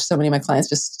because I watched so many of my clients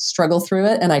just struggle through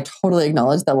it. And I totally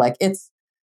acknowledge that, like,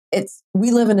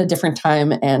 we live in a different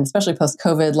time, and especially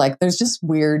post-COVID, like, there's just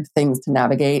weird things to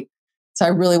navigate. So I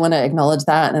really want to acknowledge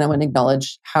that. And I want to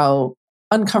acknowledge how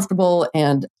uncomfortable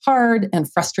and hard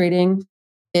and frustrating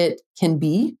it can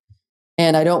be.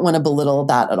 And I don't want to belittle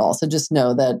that at all. So just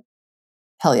know that,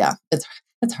 hell yeah, it's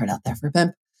hard out there for a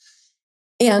pimp.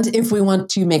 And if we want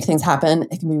to make things happen,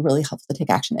 it can be really helpful to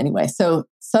take action anyway. So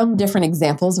some different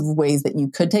examples of ways that you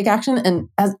could take action. And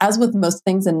as with most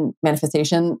things in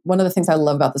manifestation, one of the things I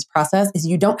love about this process is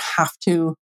you don't have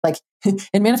to, like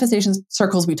in manifestation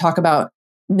circles, we talk about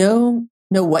know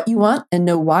what you want and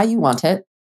know why you want it,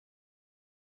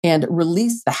 and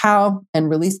release the how and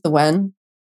release the when.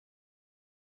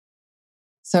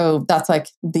 So that's like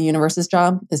the universe's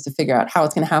job, is to figure out how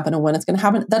it's going to happen and when it's going to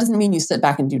happen. That doesn't mean you sit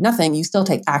back and do nothing. You still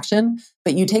take action,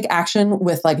 but you take action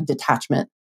with like detachment.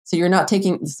 So you're not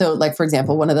taking, so like, for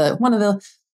example, one of the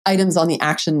items on the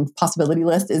action possibility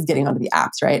list is getting onto the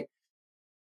apps, right?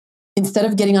 Instead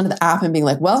of getting onto the app and being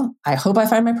like, well, I hope I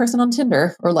find my person on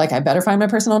Tinder, or like, I better find my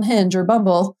person on Hinge or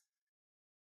Bumble.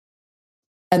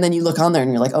 And then you look on there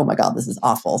and you're like, oh my God, this is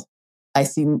awful. I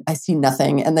see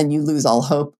nothing. And then you lose all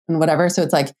hope and whatever. So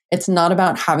it's like, it's not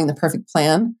about having the perfect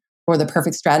plan or the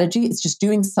perfect strategy. It's just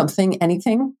doing something,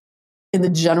 anything in the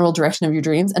general direction of your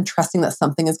dreams and trusting that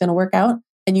something is going to work out.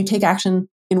 And you take action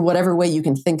in whatever way you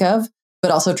can think of,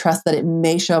 but also trust that it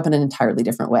may show up in an entirely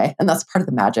different way. And that's part of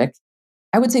the magic.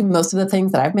 I would say most of the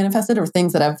things that I've manifested or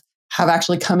things that have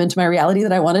actually come into my reality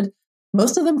that I wanted,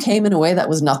 most of them came in a way that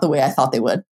was not the way I thought they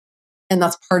would. And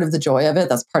that's part of the joy of it.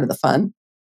 That's part of the fun.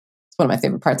 It's one of my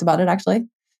favorite parts about it, actually.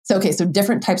 So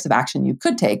different types of action you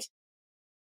could take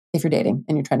if you're dating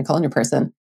and you're trying to call in your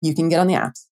person. You can get on the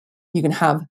apps. You can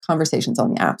have conversations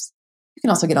on the apps. You can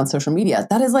also get on social media.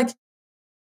 That is like,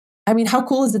 I mean, how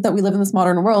cool is it that we live in this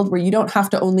modern world where you don't have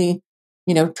to only,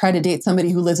 try to date somebody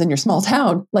who lives in your small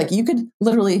town. Like you could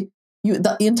literally,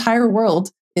 the entire world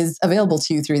is available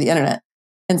to you through the internet.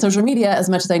 And social media, as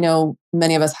much as I know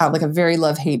many of us have like a very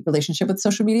love-hate relationship with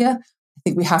social media, I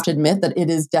think we have to admit that it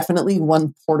is definitely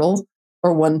one portal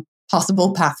or one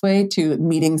possible pathway to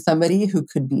meeting somebody who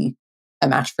could be a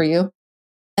match for you.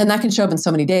 And that can show up in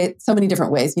so many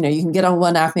different ways. You can get on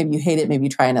one app, maybe you hate it, maybe you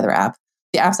try another app.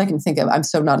 The apps I can think of, I'm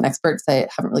so not an expert because I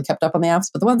haven't really kept up on the apps,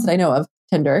 but the ones that I know of,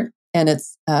 Tinder, and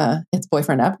it's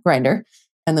boyfriend app, Grindr,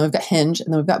 and then we've got Hinge,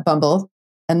 and then we've got Bumble,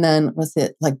 and then what's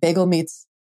it, like Bagel meets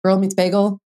Girl meets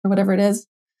Bagel or whatever it is.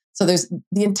 So there's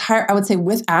the entire, I would say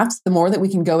with apps, the more that we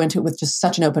can go into it with just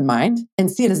such an open mind and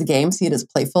see it as a game, see it as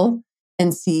playful,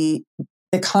 and see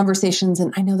the conversations.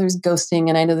 And I know there's ghosting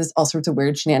and I know there's all sorts of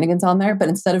weird shenanigans on there, but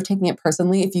instead of taking it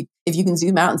personally, if you can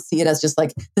zoom out and see it as just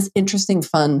like this interesting,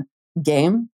 fun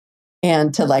game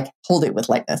and to like hold it with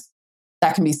lightness,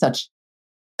 that can be such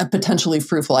a potentially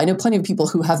fruitful. I know plenty of people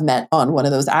who have met on one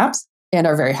of those apps and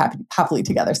are very happily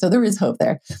together. So there is hope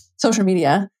there. Social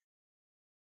media,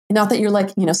 not that you're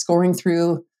like, scoring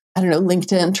through, I don't know,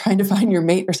 LinkedIn, trying to find your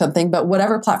mate or something, but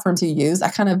whatever platforms you use, I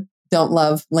kind of don't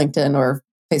love LinkedIn or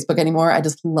Facebook anymore. I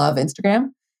just love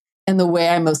Instagram. And the way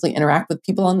I mostly interact with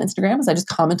people on Instagram is I just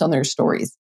comment on their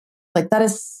stories. Like that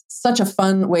is such a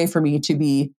fun way for me to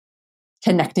be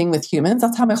connecting with humans.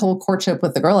 That's how my whole courtship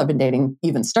with the girl I've been dating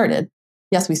even started.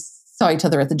 Yes, we saw each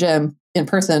other at the gym in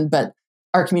person, but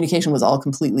our communication was all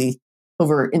completely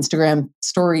over Instagram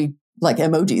story, like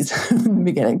emojis in the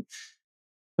beginning,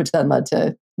 which then led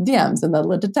to DMs and then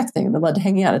led to texting and then led to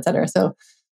hanging out, et cetera. So,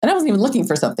 and I wasn't even looking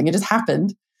for something. It just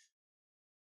happened.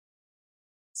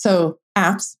 So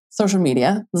apps, social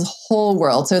media, this whole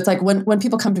world. So it's like when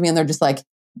people come to me and they're just like,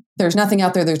 there's nothing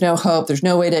out there. There's no hope. There's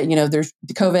no way to, there's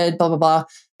COVID, blah, blah, blah.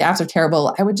 The apps are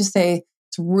terrible. I would just say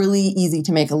it's really easy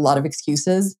to make a lot of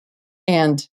excuses,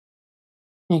 and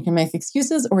you can make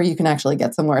excuses or you can actually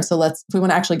get somewhere. So if we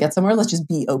want to actually get somewhere, let's just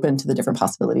be open to the different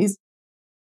possibilities.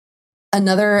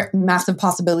 Another massive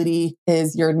possibility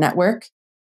is your network,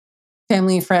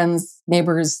 family, friends,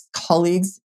 neighbors,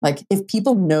 colleagues. Like if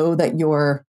people know that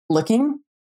you're looking,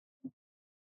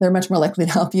 they're much more likely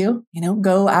to help you.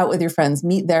 Go out with your friends,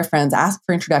 meet their friends, ask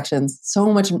for introductions.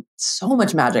 So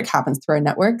much magic happens through our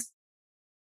networks.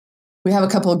 We have a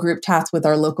couple of group chats with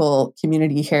our local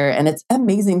community here, and it's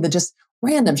amazing the just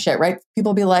random shit, right?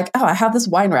 People be like, oh, I have this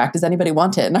wine rack. Does anybody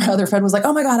want it? And our other friend was like,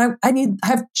 oh my God, I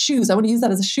have shoes. I want to use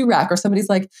that as a shoe rack. Or somebody's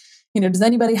like, does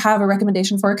anybody have a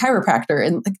recommendation for a chiropractor?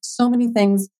 And like so many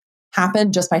things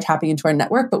happen just by tapping into our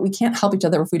network, but we can't help each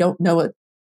other if we don't know what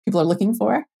people are looking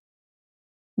for.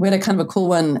 We had a kind of a cool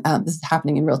one. This is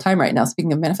happening in real time right now.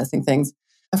 Speaking of manifesting things,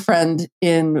 a friend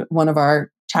in one of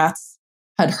our chats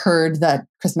had heard that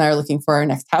Chris and I are looking for our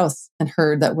next house and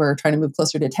heard that we're trying to move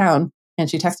closer to town. And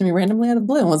she texted me randomly out of the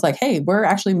blue and was like, hey, we're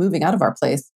actually moving out of our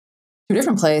place to a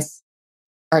different place.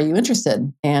 Are you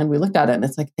interested? And we looked at it and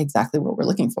it's like exactly what we're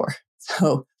looking for.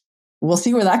 So we'll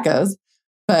see where that goes.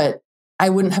 But I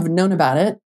wouldn't have known about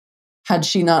it had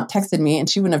she not texted me, and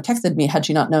she wouldn't have texted me had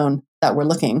she not known that we're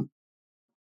looking,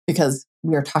 because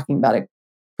we are talking about it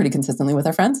pretty consistently with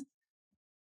our friends.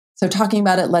 So talking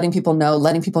about it, letting people know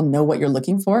what you're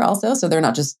looking for also. So they're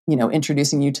not just,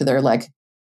 introducing you to their like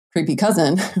creepy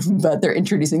cousin, but they're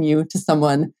introducing you to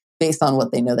someone based on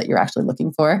what they know that you're actually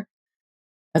looking for.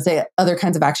 I'd say other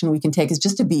kinds of action we can take is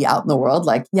just to be out in the world.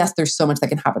 Like, yes, there's so much that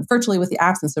can happen virtually with the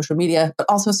apps and social media, but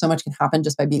also so much can happen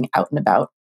just by being out and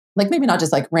about. Like maybe not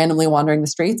just like randomly wandering the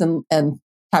streets and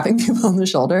tapping people on the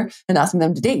shoulder and asking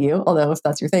them to date you, although if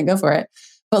that's your thing, go for it.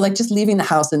 But like just leaving the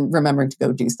house and remembering to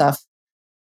go do stuff.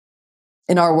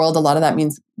 In our world, a lot of that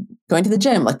means going to the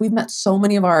gym. Like we've met so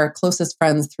many of our closest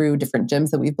friends through different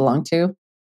gyms that we've belonged to.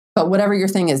 But whatever your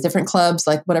thing is, different clubs,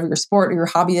 like whatever your sport or your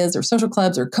hobby is, or social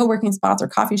clubs or co-working spots or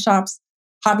coffee shops,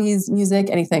 hobbies, music,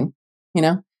 anything,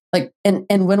 like, and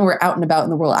when we're out and about in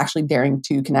the world, actually daring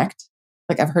to connect.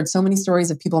 Like I've heard so many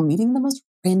stories of people meeting in the most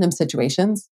random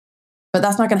situations, but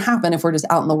that's not going to happen if we're just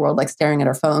out in the world, like staring at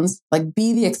our phones. Like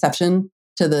be the exception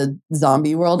to the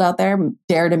zombie world out there.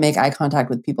 Dare to make eye contact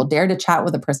with people, dare to chat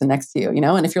with the person next to you,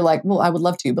 and if you're like, well, I would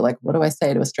love to, but like, what do I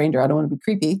say to a stranger? I don't want to be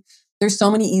creepy. There's so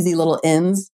many easy little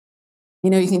ins. You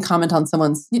can comment on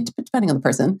someone's, depending on the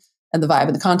person and the vibe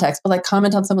and the context, but like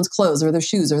comment on someone's clothes or their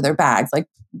shoes or their bags. Like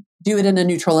do it in a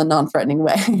neutral and non-threatening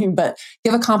way, but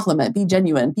give a compliment, be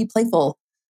genuine, be playful,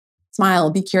 smile,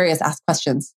 be curious, ask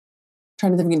questions. I'm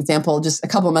trying to think of an example. Just a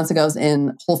couple of months ago, I was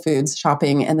in Whole Foods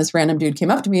shopping and this random dude came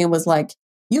up to me and was like,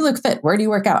 "You look fit. Where do you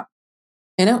work out?"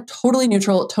 Totally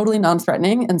neutral, totally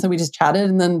non-threatening. And so we just chatted.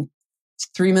 And then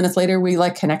 3 minutes later, we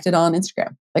like connected on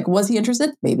Instagram. Like, was he interested?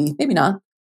 Maybe, maybe not.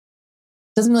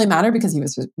 Doesn't really matter because he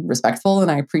was respectful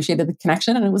and I appreciated the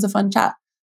connection and it was a fun chat.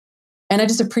 And I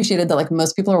just appreciated that like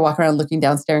most people are walking around looking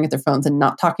down, staring at their phones and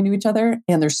not talking to each other.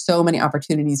 And there's so many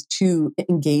opportunities to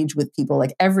engage with people.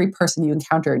 Like every person you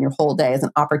encounter in your whole day is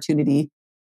an opportunity,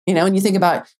 and you think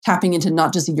about tapping into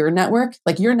not just your network,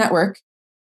 like your network,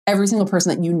 every single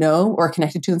person that you know or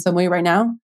connected to in some way right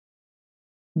now,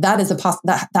 that is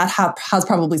that has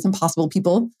probably some possible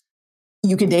people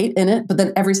you could date in it. But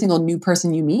then every single new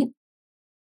person you meet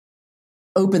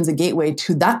opens a gateway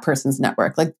to that person's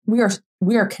network. Like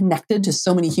we are connected to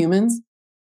so many humans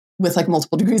with like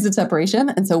multiple degrees of separation.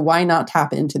 And so why not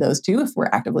tap into those too if we're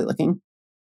actively looking?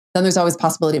 Then there's always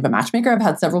possibility of a matchmaker. I've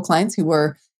had several clients who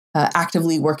were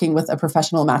actively working with a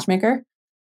professional matchmaker.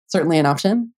 Certainly an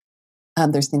option.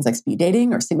 There's things like speed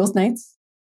dating or singles nights,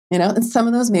 and some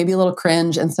of those may be a little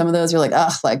cringe. And some of those you're like,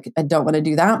 ugh, like I don't want to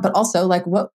do that. But also like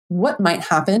what might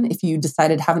happen if you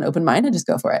decided to have an open mind and just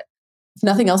go for it? If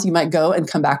nothing else, you might go and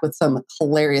come back with some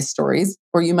hilarious stories,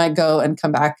 or you might go and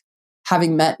come back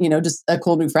having met, just a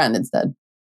cool new friend instead.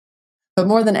 But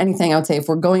more than anything, I would say if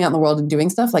we're going out in the world and doing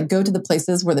stuff, like go to the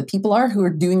places where the people are who are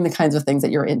doing the kinds of things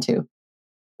that you're into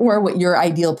or what your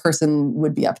ideal person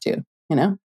would be up to.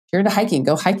 If you're into hiking,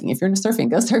 go hiking. If you're into surfing,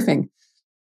 go surfing.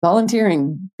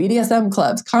 Volunteering, BDSM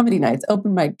clubs, comedy nights,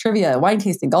 open mic, trivia, wine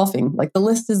tasting, golfing. Like the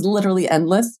list is literally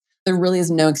endless. There really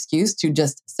is no excuse to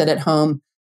just sit at home,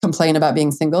 complain about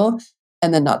being single,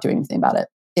 and then not doing anything about it.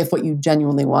 If what you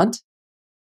genuinely want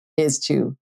is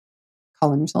to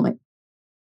call in your soulmate.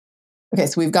 Okay,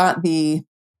 so we've got the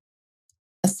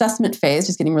assessment phase,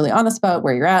 just getting really honest about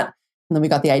where you're at. And then we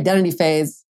got the identity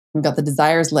phase. We've got the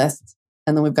desires list.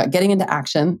 And then we've got getting into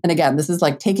action. And again, this is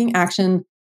like taking action,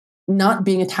 not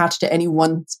being attached to any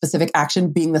one specific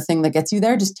action being the thing that gets you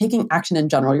there, just taking action in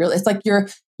general. It's like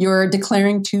you're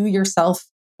declaring to yourself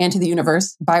and to the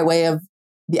universe by way of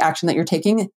the action that you're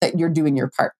taking, that you're doing your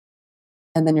part.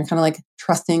 And then you're kind of like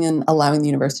trusting and allowing the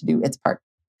universe to do its part.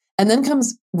 And then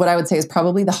comes what I would say is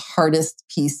probably the hardest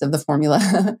piece of the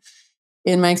formula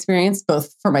in my experience,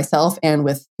 both for myself and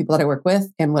with people that I work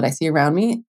with and what I see around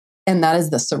me. And that is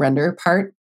the surrender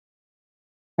part,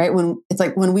 right? When it's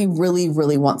like when we really,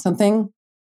 really want something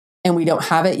and we don't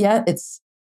have it yet,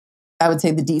 I would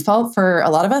say the default for a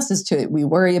lot of us is we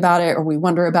worry about it or we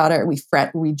wonder about it or we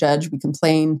fret, we judge, we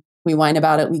complain. We whine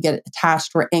about it. We get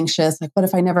attached. We're anxious. Like, what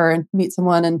if I never meet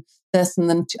someone and this, and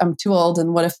then I'm too old?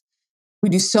 And what if we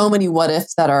do so many what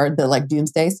ifs that are the like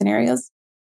doomsday scenarios?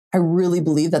 I really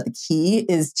believe that the key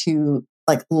is to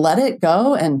like let it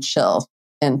go and chill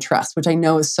and trust, which I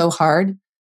know is so hard.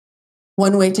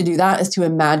 One way to do that is to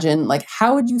imagine like,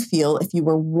 how would you feel if you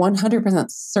were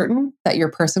 100% certain that your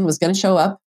person was going to show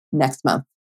up next month?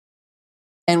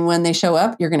 And when they show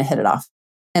up, you're going to hit it off.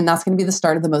 And that's going to be the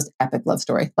start of the most epic love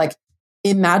story. Like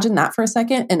imagine that for a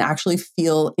second and actually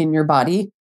feel in your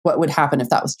body what would happen if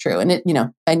that was true. And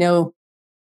I know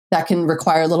that can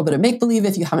require a little bit of make-believe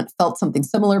if you haven't felt something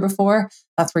similar before.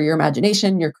 That's where your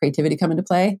imagination, your creativity come into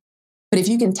play. But if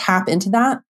you can tap into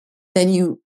that, then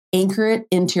you anchor it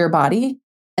into your body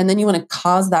And then you want to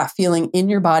cause that feeling in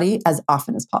your body as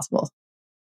often as possible.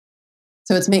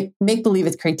 So it's make believe,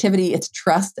 it's creativity, it's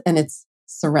trust, and it's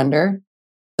surrender.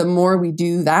 The more we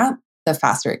do that, the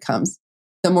faster it comes.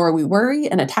 The more we worry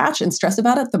and attach and stress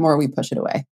about it, the more we push it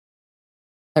away.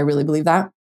 I really believe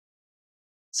that.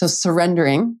 So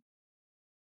surrendering,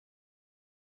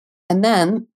 and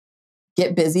then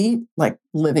get busy, like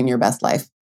living your best life.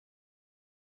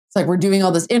 It's like we're doing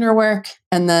all this inner work,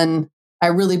 and then I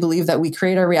really believe that we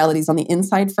create our realities on the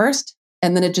inside first,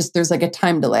 and then there's like a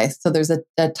time delay. So there's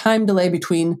a time delay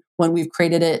between when we've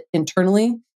created it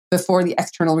internally before the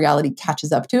external reality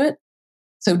catches up to it.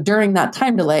 So during that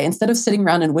time delay, instead of sitting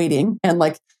around and waiting and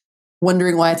like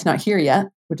wondering why it's not here yet,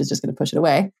 which is just going to push it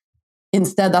away,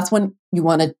 instead, that's when you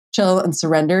want to chill and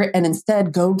surrender, and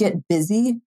instead go get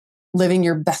busy living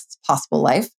your best possible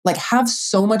life. Like have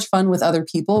so much fun with other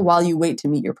people while you wait to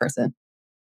meet your person.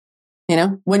 You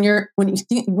know, when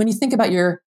you think about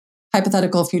your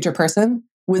hypothetical future person,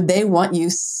 would they want you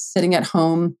sitting at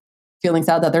home feeling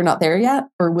sad that they're not there yet?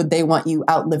 Or would they want you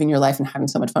out living your life and having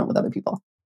so much fun with other people?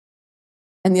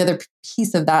 And the other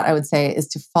piece of that, I would say, is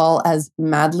to fall as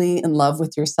madly in love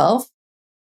with yourself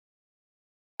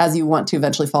as you want to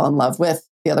eventually fall in love with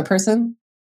the other person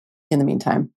in the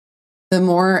meantime. The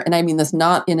more, and I mean this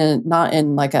not in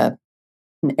like an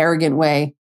arrogant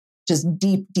way, just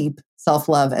deep, deep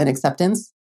self-love and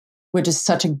acceptance, which is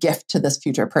such a gift to this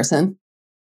future person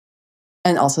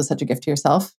and also such a gift to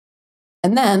yourself.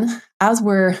 And then as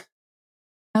we're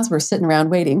sitting around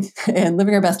waiting and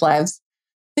living our best lives,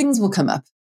 things will come up,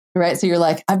 right? So you're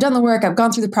like, I've done the work, I've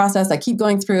gone through the process, I keep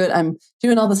going through it, I'm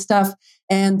doing all this stuff.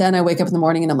 And then I wake up in the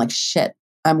morning and I'm like, shit,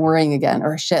 I'm worrying again,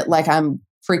 or shit, like I'm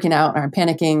freaking out or I'm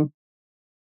panicking.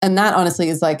 And that honestly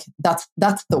is like, that's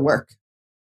the work.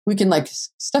 We can like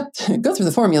go through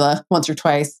the formula once or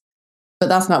twice, but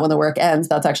that's not when the work ends.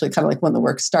 That's actually kind of like when the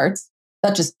work starts.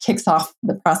 That just kicks off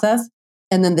the process.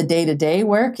 And then the day-to-day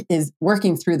work is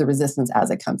working through the resistance as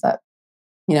it comes up.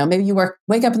 You know, maybe you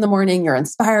wake up in the morning, you're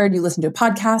inspired, you listen to a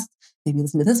podcast, maybe you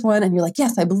listen to this one and you're like,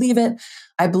 yes, I believe it.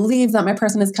 I believe that my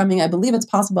person is coming. I believe it's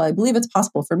possible. I believe it's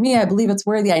possible for me. I believe it's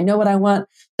worthy. I know what I want.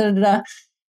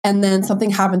 And then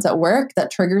something happens at work that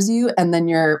triggers you. And then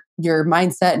your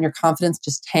mindset and your confidence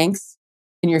just tanks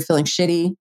and you're feeling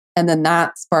shitty. And then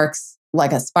that sparks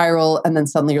like a spiral. And then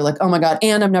suddenly you're like, oh my God,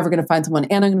 and I'm never going to find someone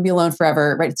and I'm going to be alone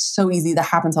forever, right? It's so easy. That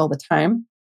happens all the time.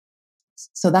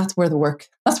 So that's where the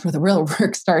real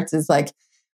work starts, is like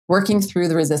working through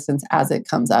the resistance as it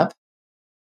comes up.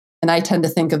 And I tend to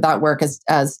think of that work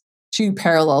as two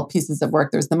parallel pieces of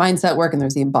work. There's the mindset work and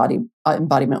there's the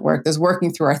embodiment work. There's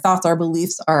working through our thoughts, our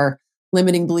beliefs, our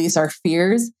limiting beliefs, our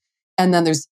fears. And then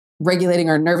there's regulating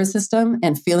our nervous system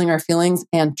and feeling our feelings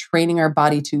and training our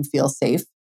body to feel safe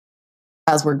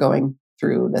as we're going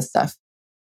through this stuff.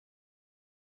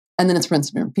 And then it's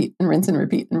rinse and repeat and rinse and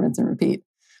repeat and rinse and repeat.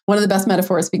 One of the best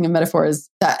metaphors, speaking of metaphors,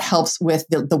 that helps with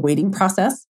the waiting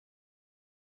process.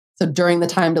 So during the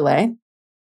time delay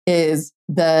is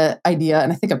the idea,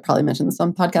 and I think I've probably mentioned this on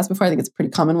the podcast before, I think it's a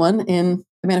pretty common one in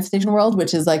the manifestation world,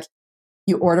 which is like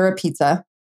you order a pizza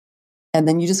and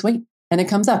then you just wait and it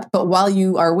comes up. But while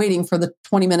you are waiting for the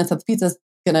 20 minutes that the pizza's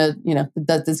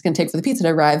that it's gonna take for the pizza to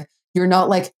arrive, you're not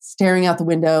like staring out the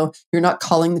window. You're not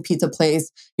calling the pizza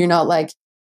place. You're not like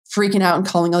freaking out and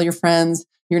calling all your friends.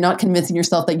 You're not convincing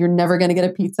yourself that you're never going to get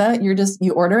a pizza.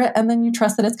 You order it and then you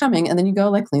trust that it's coming. And then you go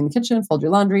like clean the kitchen, fold your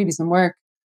laundry, do some work,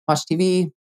 watch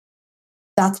TV.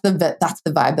 That's the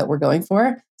vibe that we're going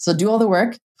for. So do all the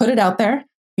work, put it out there,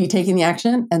 be taking the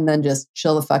action, and then just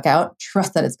chill the fuck out.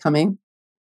 Trust that it's coming.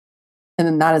 And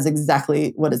then that is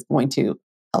exactly what is going to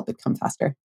help it come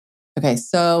faster. Okay,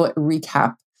 so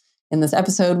recap. In this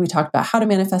episode, we talked about how to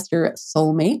manifest your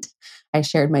soulmate. I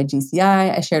shared my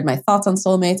GCI. I shared my thoughts on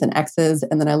soulmates and exes.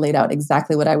 And then I laid out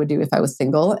exactly what I would do if I was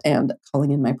single and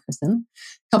calling in my person.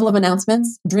 A couple of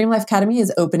announcements. Dream Life Academy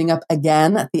is opening up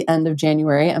again at the end of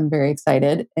January. I'm very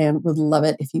excited and would love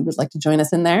it if you would like to join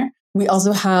us in there. We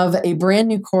also have a brand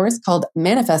new course called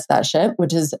Manifest That Shit,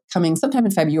 which is coming sometime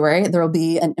in February. There will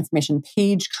be an information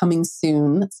page coming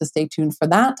soon, so stay tuned for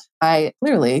that. I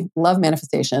clearly love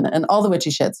manifestation and all the witchy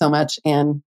shit so much,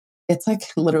 and it's like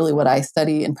literally what I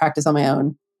study and practice on my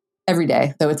own every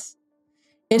day. So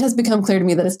it has become clear to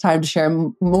me that it's time to share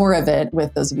more of it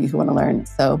with those of you who want to learn.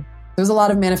 So there's a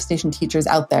lot of manifestation teachers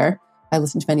out there. I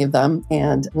listen to many of them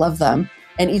and love them,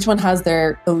 and each one has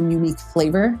their own unique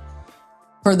flavor.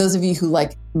 For those of you who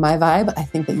like my vibe, I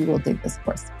think that you will dig this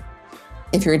course.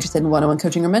 If you're interested in one-on-one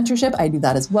coaching or mentorship, I do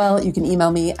that as well. You can email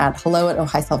me at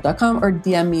hello@ohhighself.com or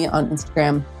DM me on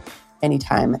Instagram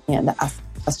anytime and ask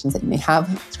questions that you may have.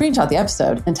 Screenshot the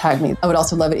episode and tag me. I would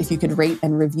also love it if you could rate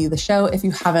and review the show. If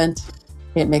you haven't,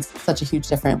 it makes such a huge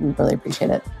difference. We really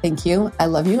appreciate it. Thank you. I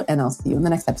love you, and I'll see you in the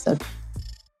next episode.